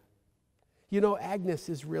idea. You know, Agnes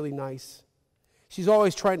is really nice. She's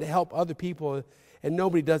always trying to help other people, and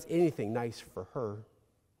nobody does anything nice for her."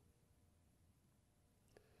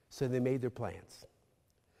 So they made their plans.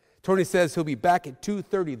 Tony says he'll be back at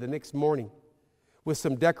 2:30 the next morning with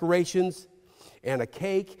some decorations and a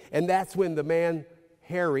cake, and that's when the man,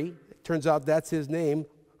 Harry, it turns out that's his name,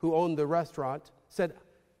 who owned the restaurant, said,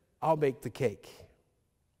 "I'll make the cake."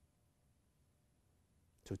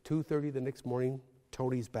 So 2:30 the next morning,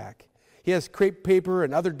 Tony's back. He has crepe paper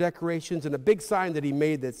and other decorations and a big sign that he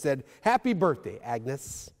made that said, "Happy birthday,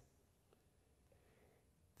 Agnes."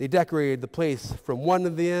 They decorated the place from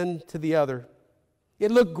one end to the other. It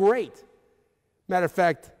looked great. Matter of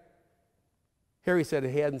fact, Harry said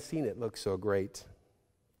he hadn't seen it look so great.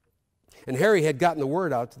 And Harry had gotten the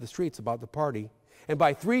word out to the streets about the party. And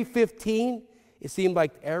by 3:15, it seemed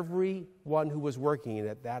like everyone who was working in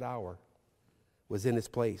it that hour was in his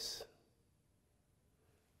place.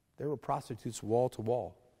 There were prostitutes wall to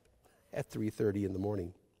wall at 3:30 in the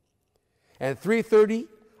morning. And at 3:30,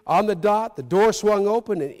 on the dot, the door swung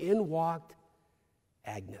open and in walked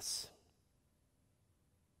Agnes.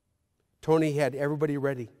 Tony had everybody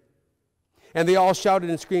ready. And they all shouted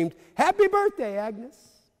and screamed, "Happy birthday, Agnes!"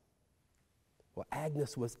 Well,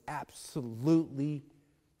 Agnes was absolutely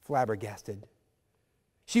flabbergasted.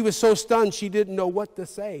 She was so stunned she didn't know what to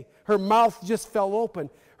say. Her mouth just fell open.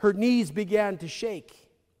 Her knees began to shake.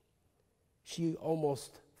 She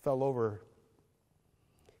almost fell over,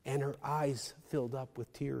 and her eyes filled up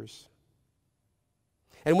with tears.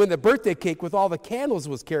 And when the birthday cake with all the candles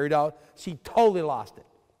was carried out, she totally lost it.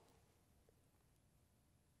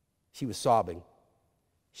 She was sobbing.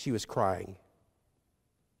 She was crying.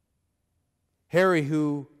 Harry,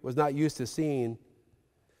 who was not used to seeing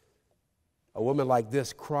a woman like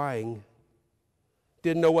this crying,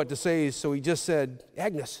 didn't know what to say, so he just said,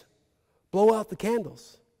 "Agnes, blow out the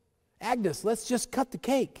candles. Agnes, let's just cut the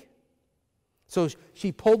cake." So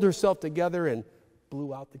she pulled herself together and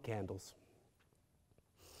blew out the candles.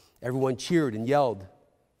 Everyone cheered and yelled,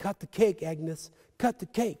 "Cut the cake, Agnes, cut the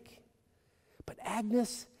cake." But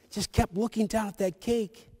Agnes just kept looking down at that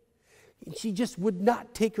cake, and she just would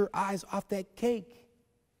not take her eyes off that cake.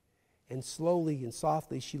 And slowly and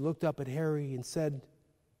softly, she looked up at Harry and said,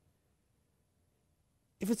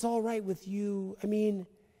 "If it's all right with you,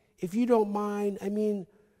 if you don't mind,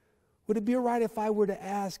 would it be all right if I were to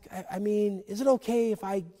ask, is it okay if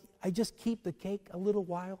I just keep the cake a little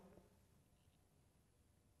while?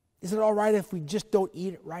 Is it all right if we just don't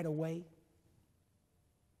eat it right away?"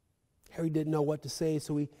 Harry didn't know what to say,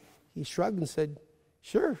 so he shrugged and said,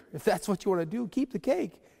 "Sure, if that's what you want to do, keep the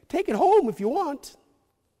cake. Take it home if you want."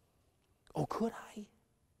 "Oh, could I?"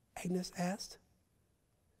 Agnes asked.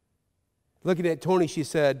 Looking at Tony, she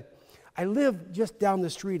said, "I live just down the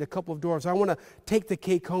street, a couple of doors. I want to take the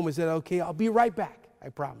cake home. Is that okay? I'll be right back, I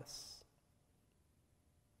promise.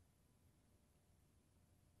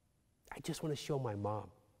 I just want to show my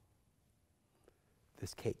mom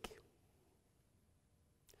this cake."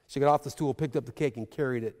 She got off the stool, picked up the cake, and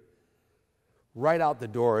carried it right out the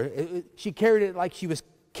door. She carried it like she was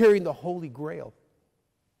carrying the Holy Grail.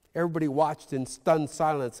 Everybody watched in stunned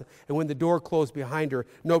silence, and when the door closed behind her,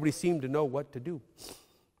 nobody seemed to know what to do.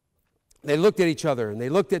 They looked at each other, and they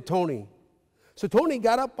looked at Tony. So Tony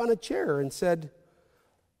got up on a chair and said,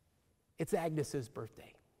 "It's Agnes's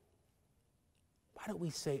birthday. Why don't we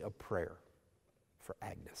say a prayer for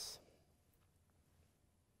Agnes?"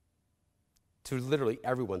 To literally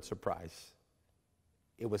everyone's surprise,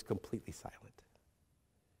 it was completely silent.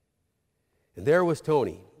 And there was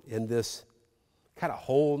Tony in this kind of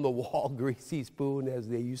hole-in-the-wall greasy spoon, as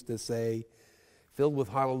they used to say, filled with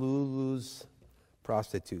Honolulu's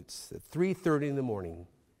prostitutes at 3:30 in the morning.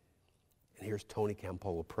 And here's Tony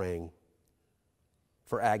Campolo praying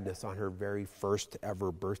for Agnes on her very first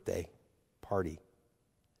ever birthday party.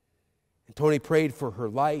 And Tony prayed for her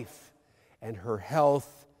life and her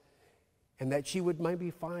health, and that she would maybe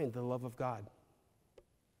find the love of God.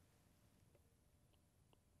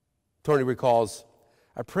 Tony recalls,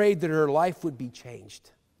 "I prayed that her life would be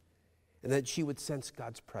changed and that she would sense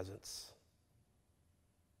God's presence,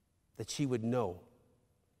 that she would know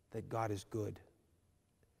that God is good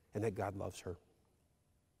and that God loves her."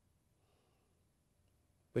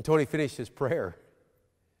 When Tony finished his prayer,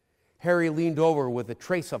 Harry leaned over with a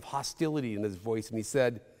trace of hostility in his voice and he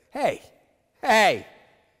said, Hey,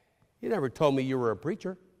 You never told me you were a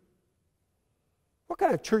preacher. What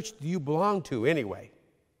kind of church do you belong to anyway?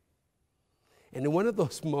 And in one of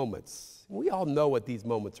those moments, we all know what these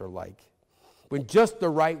moments are like, when just the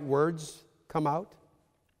right words come out,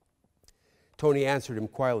 Tony answered him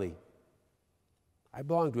quietly, I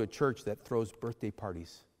belong to a church that throws birthday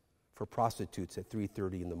parties for prostitutes at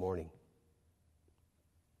 3:30 in the morning.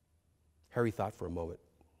 Harry thought for a moment,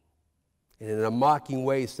 and in a mocking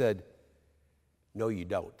way said, no, you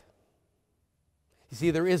don't. You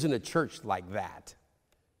see, there isn't a church like that.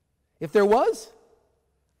 If there was,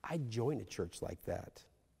 I'd join a church like that.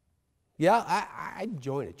 Yeah, I'd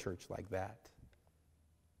join a church like that.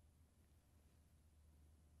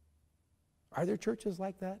 Are there churches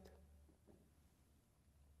like that?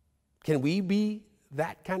 Can we be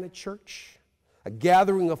that kind of church? A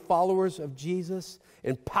gathering of followers of Jesus,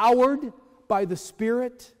 empowered by the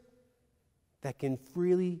Spirit, that can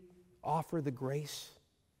freely offer the grace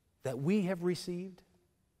that we have received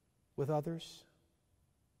with others?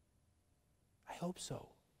 I hope so.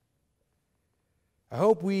 I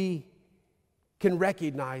hope we can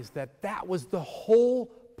recognize that that was the whole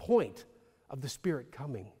point of the Spirit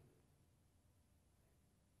coming,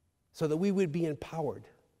 so that we would be empowered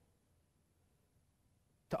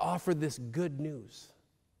to offer this good news,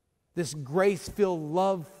 this grace-filled,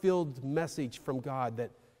 love-filled message from God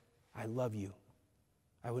that I love you.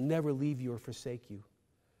 I will never leave you or forsake you.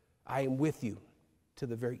 I am with you to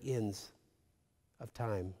the very ends of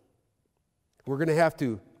time. We're going to have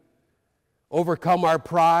to overcome our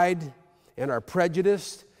pride and our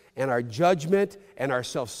prejudice and our judgment and our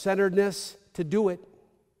self-centeredness to do it.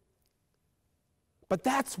 But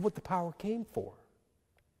that's what the power came for,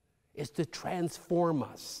 is to transform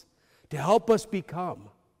us, to help us become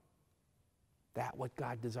that what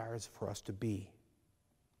God desires for us to be.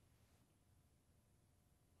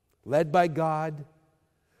 Led by God,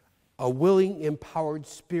 a willing, empowered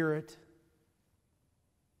Spirit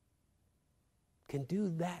can do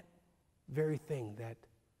that very thing that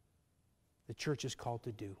the church is called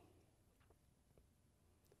to do.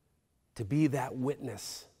 To be that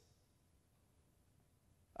witness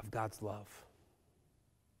of God's love.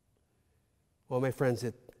 Well, my friends,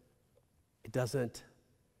 it doesn't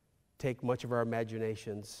take much of our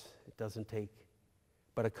imaginations. It doesn't take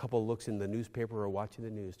but a couple looks in the newspaper or watching the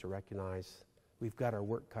news to recognize we've got our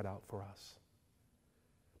work cut out for us.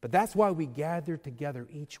 But that's why we gather together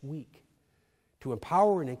each week, to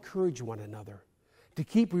empower and encourage one another, to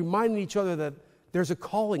keep reminding each other that there's a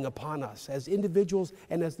calling upon us as individuals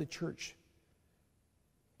and as the church,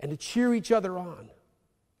 and to cheer each other on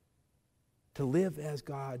to live as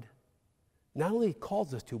God not only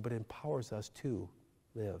calls us to, but empowers us to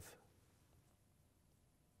live.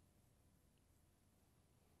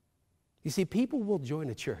 You see, people will join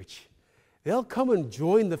a church. They'll come and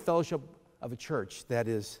join the fellowship of a church that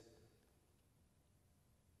is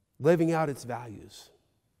living out its values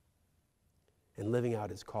and living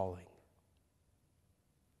out its calling.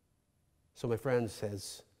 So, my friends,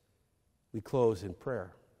 as we close in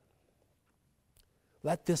prayer,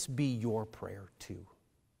 let this be your prayer too.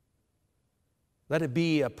 Let it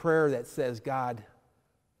be a prayer that says, God,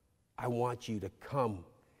 I want you to come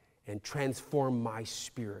and transform my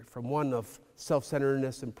spirit from one of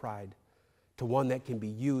self-centeredness and pride to one that can be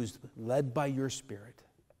used, led by your Spirit,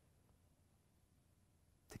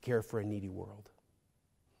 to care for a needy world.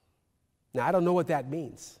 Now, I don't know what that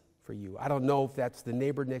means for you. I don't know if that's the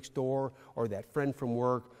neighbor next door or that friend from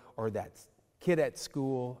work or that kid at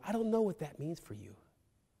school. I don't know what that means for you.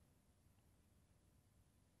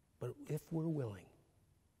 But if we're willing,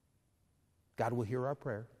 God will hear our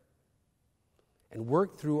prayer and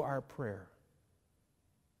work through our prayer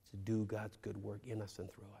to do God's good work in us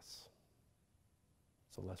and through us.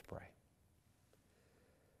 So let's pray.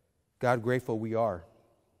 God, grateful we are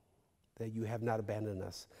that you have not abandoned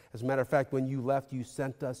us. As a matter of fact, when you left, you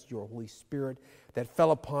sent us your Holy Spirit that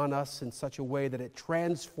fell upon us in such a way that it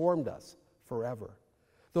transformed us forever.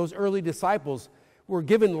 Those early disciples were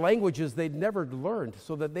given languages they'd never learned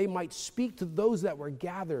so that they might speak to those that were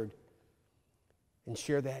gathered and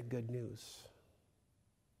share that good news.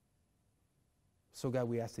 So God,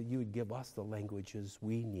 we ask that you would give us the languages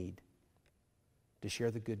we need to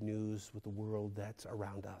share the good news with the world that's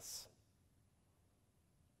around us.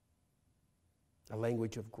 A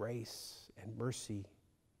language of grace and mercy,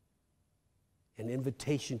 an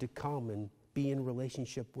invitation to come and be in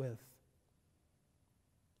relationship with,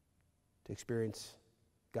 to experience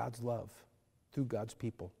God's love through God's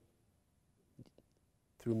people,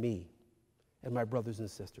 through me and my brothers and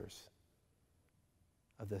sisters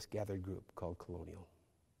of this gathered group called Colonial.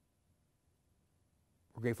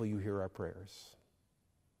 We're grateful you hear our prayers.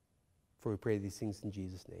 For we pray these things in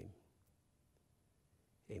Jesus' name.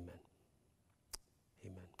 Amen.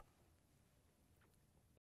 Amen.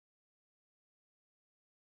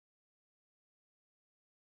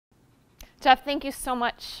 Jeff, thank you so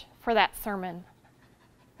much for that sermon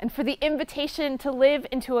and for the invitation to live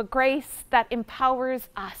into a grace that empowers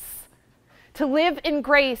us, to live in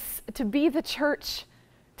grace, to be the church,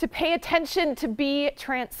 to pay attention, to be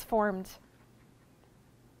transformed.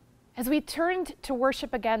 As we turned to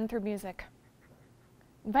worship again through music,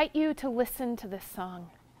 I invite you to listen to this song,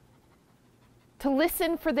 to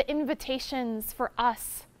listen for the invitations for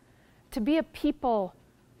us to be a people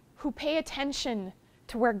who pay attention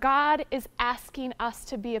to where God is asking us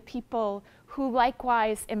to be a people who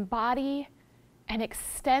likewise embody and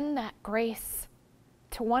extend that grace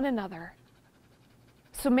to one another.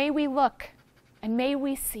 So may we look and may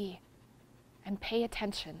we see and pay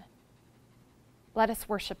attention. Let us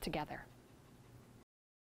worship together.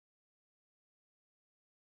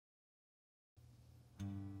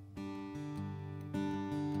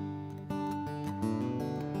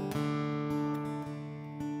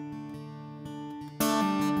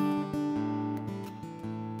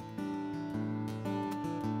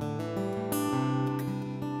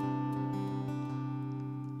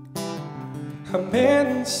 A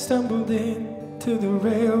man stumbled into the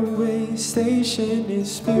railway station. His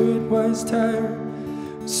spirit was tired.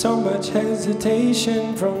 So much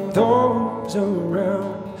hesitation from those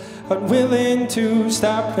around, unwilling to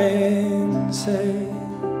stop and say,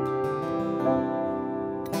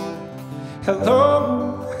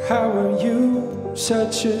 hello, how are you?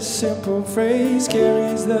 Such a simple phrase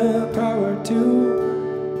carries the power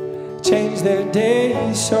to change their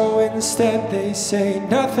day. So instead they say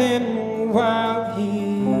nothing while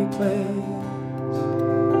he plays.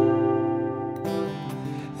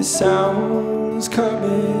 The sounds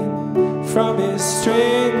coming from his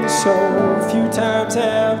strings, so few times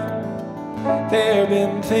have there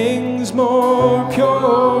been things more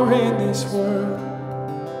pure in this world,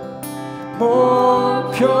 more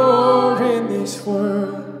pure in this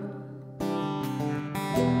world.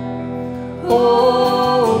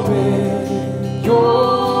 Open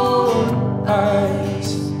your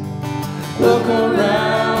eyes, look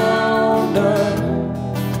around,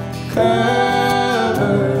 uncover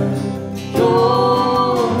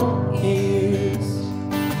your ears,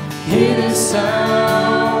 hear the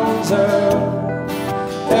sounds of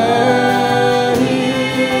the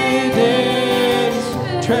hidden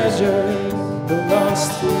treasure. The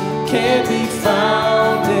lost can't be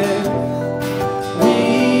found if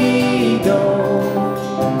we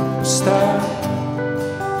don't stop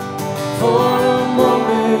for a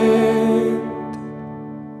moment.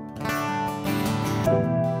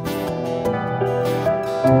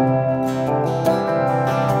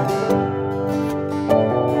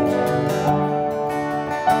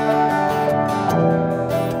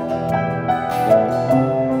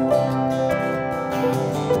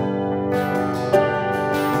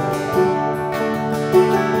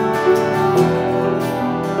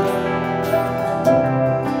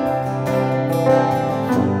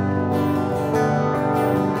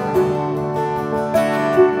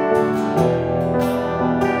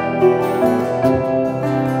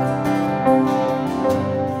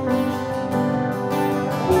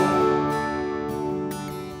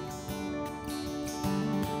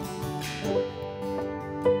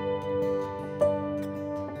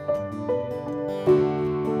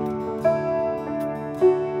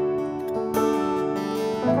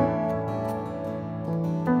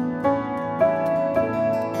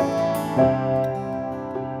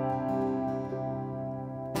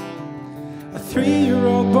 A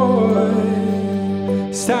 3-year-old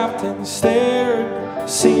boy stopped and stared,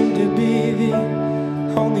 seemed to be the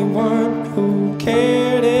only one who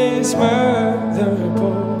cared. His mother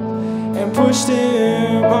pulled and pushed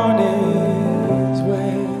him on his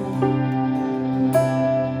way.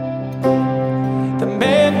 The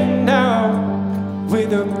man now,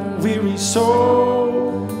 with a weary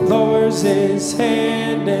soul, lowers his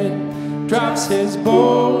hand and drops his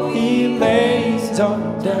bow. He lays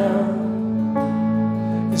on down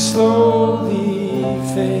and slowly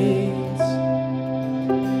fades.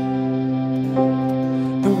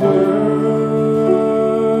 The world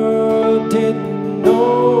didn't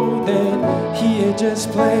know that he had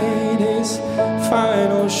just played his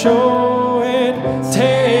final show and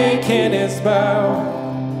taken his bow.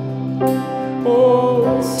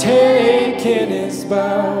 Oh, taken his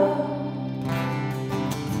bow.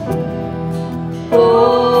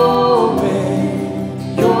 Open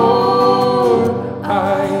your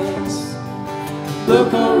eyes,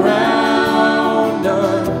 look around,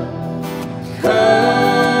 uncover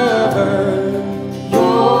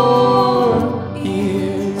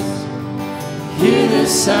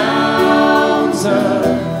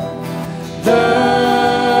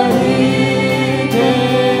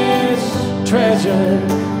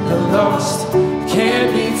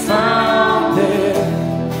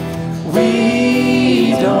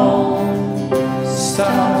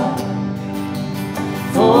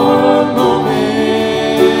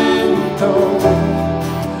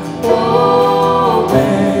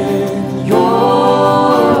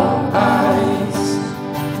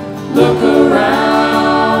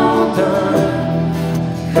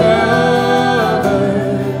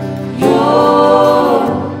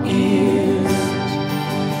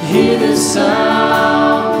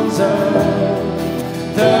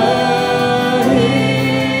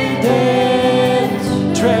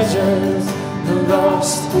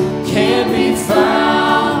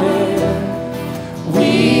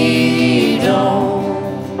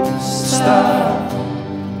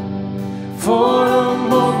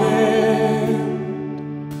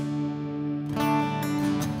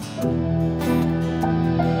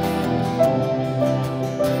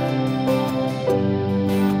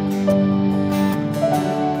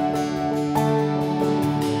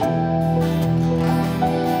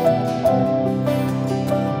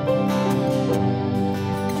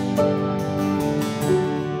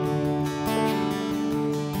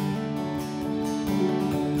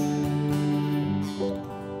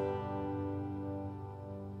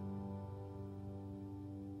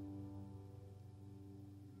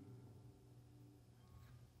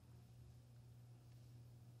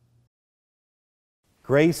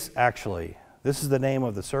Grace Actually. This is the name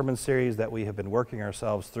of the sermon series that we have been working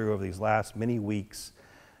ourselves through over these last many weeks.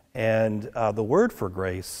 And the word for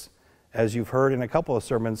grace, as you've heard in a couple of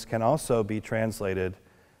sermons, can also be translated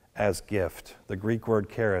as gift. The Greek word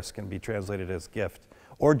charis can be translated as gift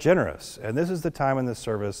or generous. And this is the time in this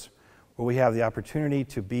service where we have the opportunity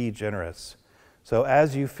to be generous. So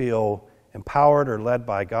as you feel empowered or led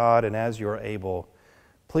by God and as you're able,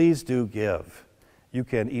 please do give. You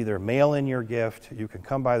can either mail in your gift, you can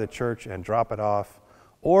come by the church and drop it off,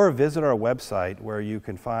 or visit our website where you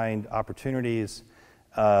can find opportunities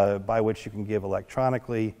by which you can give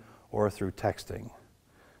electronically or through texting.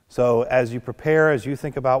 So as you prepare, as you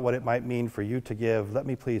think about what it might mean for you to give, let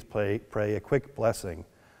me please pray a quick blessing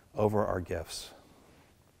over our gifts.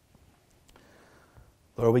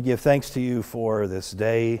 Lord, we give thanks to you for this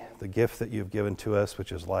day, the gift that you've given to us,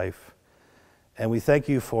 which is life. And we thank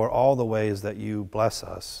you for all the ways that you bless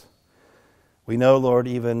us. We know, Lord,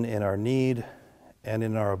 even in our need and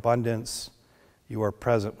in our abundance, you are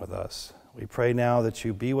present with us. We pray now that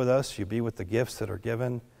you be with us, you be with the gifts that are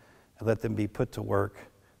given, and let them be put to work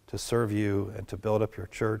to serve you and to build up your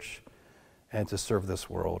church and to serve this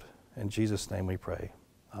world. In Jesus' name we pray.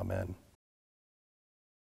 Amen.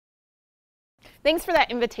 Thanks for that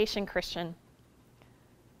invitation, Christian.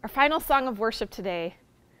 Our final song of worship today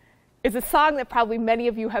is a song that probably many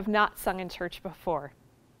of you have not sung in church before,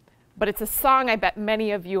 but it's a song I bet many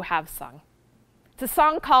of you have sung. It's a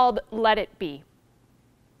song called Let It Be.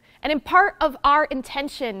 And in part of our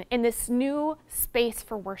intention in this new space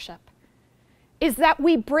for worship is that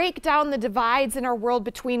we break down the divides in our world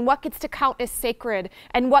between what gets to count as sacred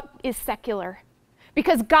and what is secular.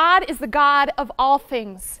 Because God is the God of all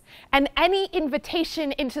things, and any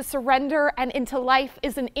invitation into surrender and into life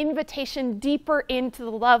is an invitation deeper into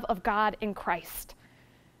the love of God in Christ.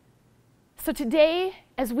 So today,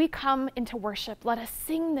 as we come into worship, let us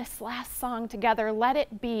sing this last song together, Let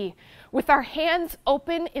It Be, with our hands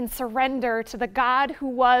open in surrender to the God who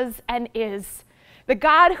was and is, the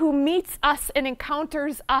God who meets us and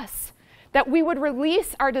encounters us, that we would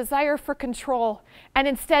release our desire for control and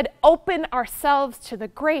instead open ourselves to the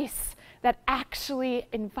grace that actually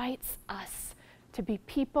invites us to be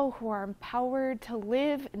people who are empowered to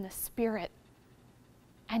live in the Spirit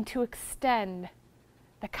and to extend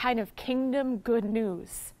the kind of kingdom good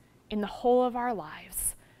news in the whole of our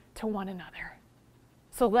lives to one another.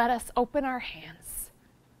 So let us open our hands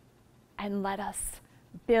and let us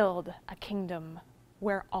build a kingdom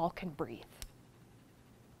where all can breathe.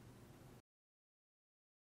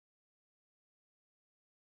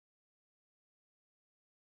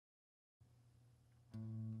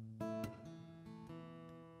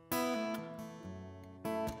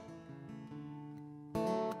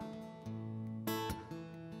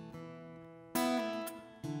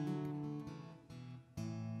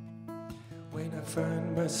 When I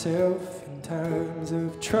find myself in times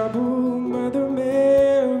of trouble, Mother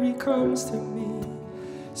Mary comes to me,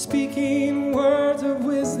 speaking words of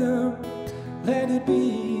wisdom, let it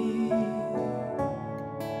be.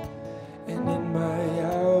 And in my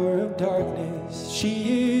hour of darkness,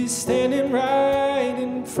 she is standing right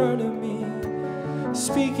in front of me,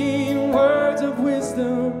 speaking words of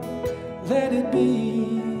wisdom, let it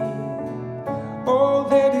be. Oh,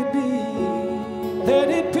 let it be, let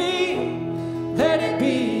it be. Let it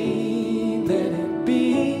be, let it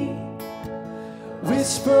be.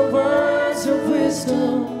 Whisper words of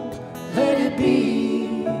wisdom, let it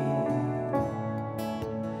be.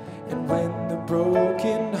 And when the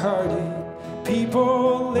broken-hearted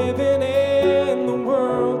people living in the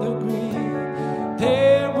world agree,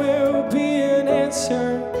 there will be an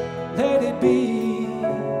answer, let it be.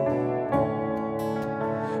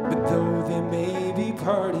 But though they may be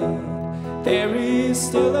parted, there is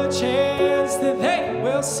still a chance that they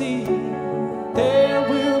will see. There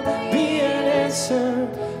will be an answer,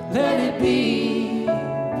 let it be.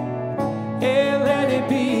 And let it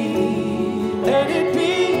be, let it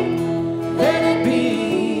be, let it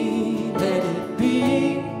be, let it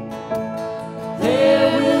be.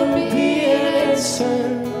 There will be an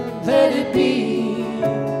answer, let it be.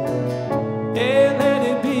 And let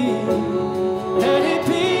it be, let it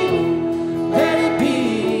be,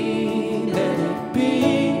 let it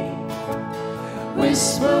be.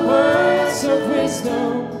 Whisper words of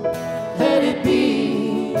wisdom, let it be.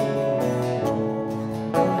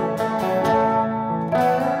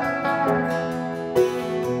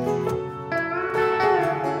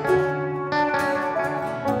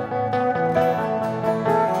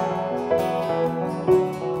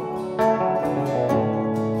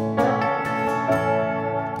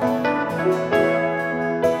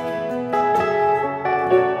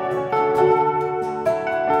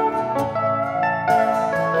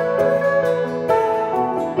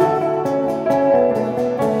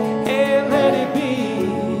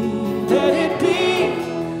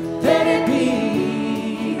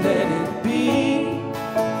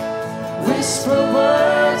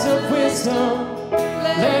 wisdom,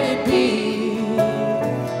 let it be.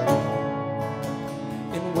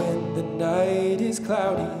 And when the night is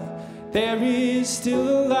cloudy, there is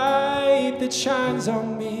still a light that shines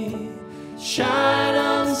on me. Shine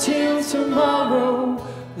until tomorrow,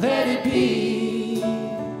 let it be.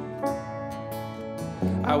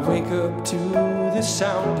 I wake up to the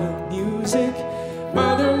sound of music.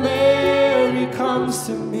 Mother Mary comes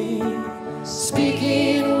to me,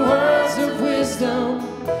 speaking words of wisdom,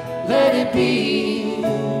 let it be.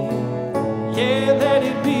 Yeah, let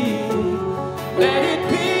it be. Let it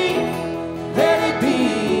be. Let it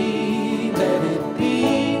be. Let it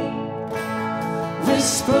be.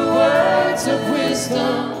 Whisper words of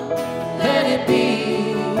wisdom, let it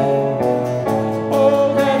be.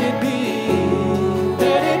 Oh, let it be.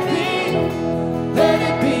 Let it be. Let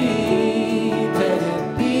it be. Let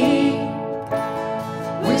it be.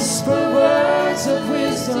 Whisper words of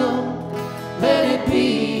wisdom, let it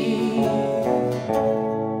be.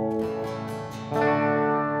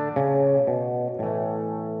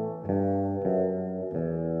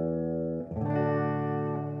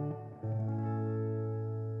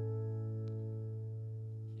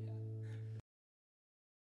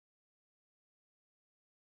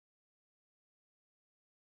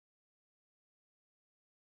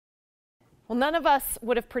 Well, none of us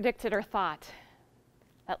would have predicted or thought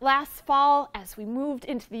that last fall, as we moved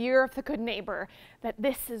into the year of the good neighbor, that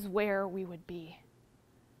this is where we would be.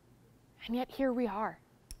 And yet here we are.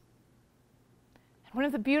 And one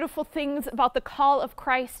of the beautiful things about the call of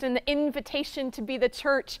Christ and the invitation to be the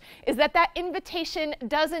church is that that invitation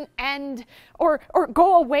doesn't end or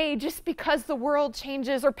go away just because the world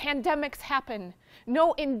changes or pandemics happen.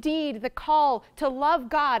 No, indeed, the call to love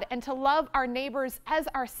God and to love our neighbors as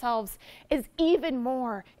ourselves is even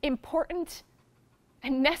more important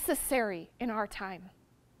and necessary in our time.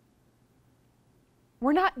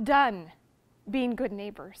 We're not done being good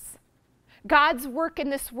neighbors. God's work in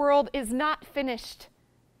this world is not finished.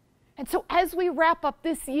 And so as we wrap up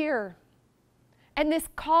this year and this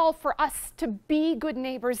call for us to be good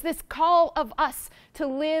neighbors, this call of us to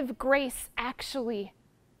live grace actually,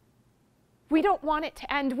 we don't want it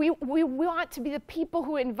to end. We want to be the people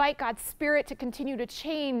who invite God's Spirit to continue to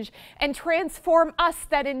change and transform us,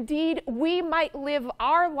 that indeed we might live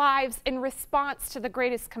our lives in response to the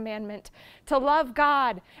greatest commandment, to love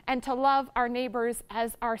God and to love our neighbors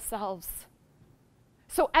as ourselves.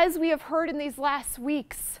 So as we have heard in these last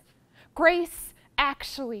weeks, grace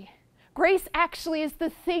actually is the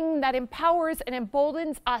thing that empowers and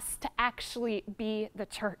emboldens us to actually be the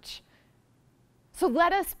church. So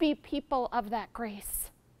let us be people of that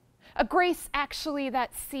grace. A grace actually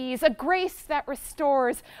that sees, a grace that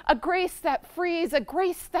restores, a grace that frees, a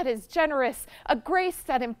grace that is generous, a grace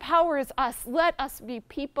that empowers us. Let us be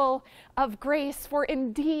people of grace, for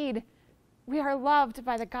indeed we are loved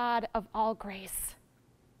by the God of all grace.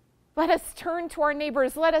 Let us turn to our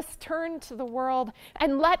neighbors, let us turn to the world,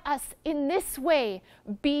 and let us in this way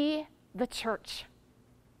be the church.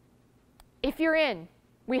 If you're in,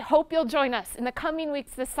 we hope you'll join us in the coming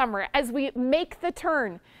weeks this summer as we make the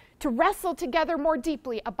turn to wrestle together more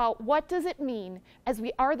deeply about what does it mean as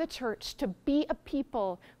we are the church to be a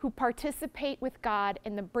people who participate with God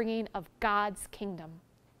in the bringing of God's kingdom.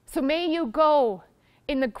 So may you go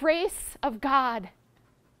in the grace of God,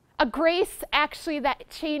 a grace actually that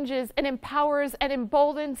changes and empowers and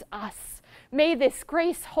emboldens us. May this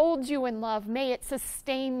grace hold you in love. May it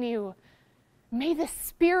sustain you. May the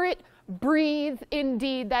Spirit breathe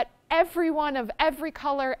indeed that everyone of every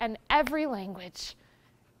color and every language,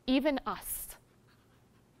 even us,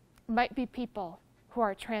 might be people who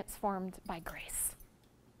are transformed by grace.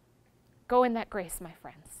 Go in that grace, my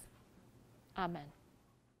friends. Amen.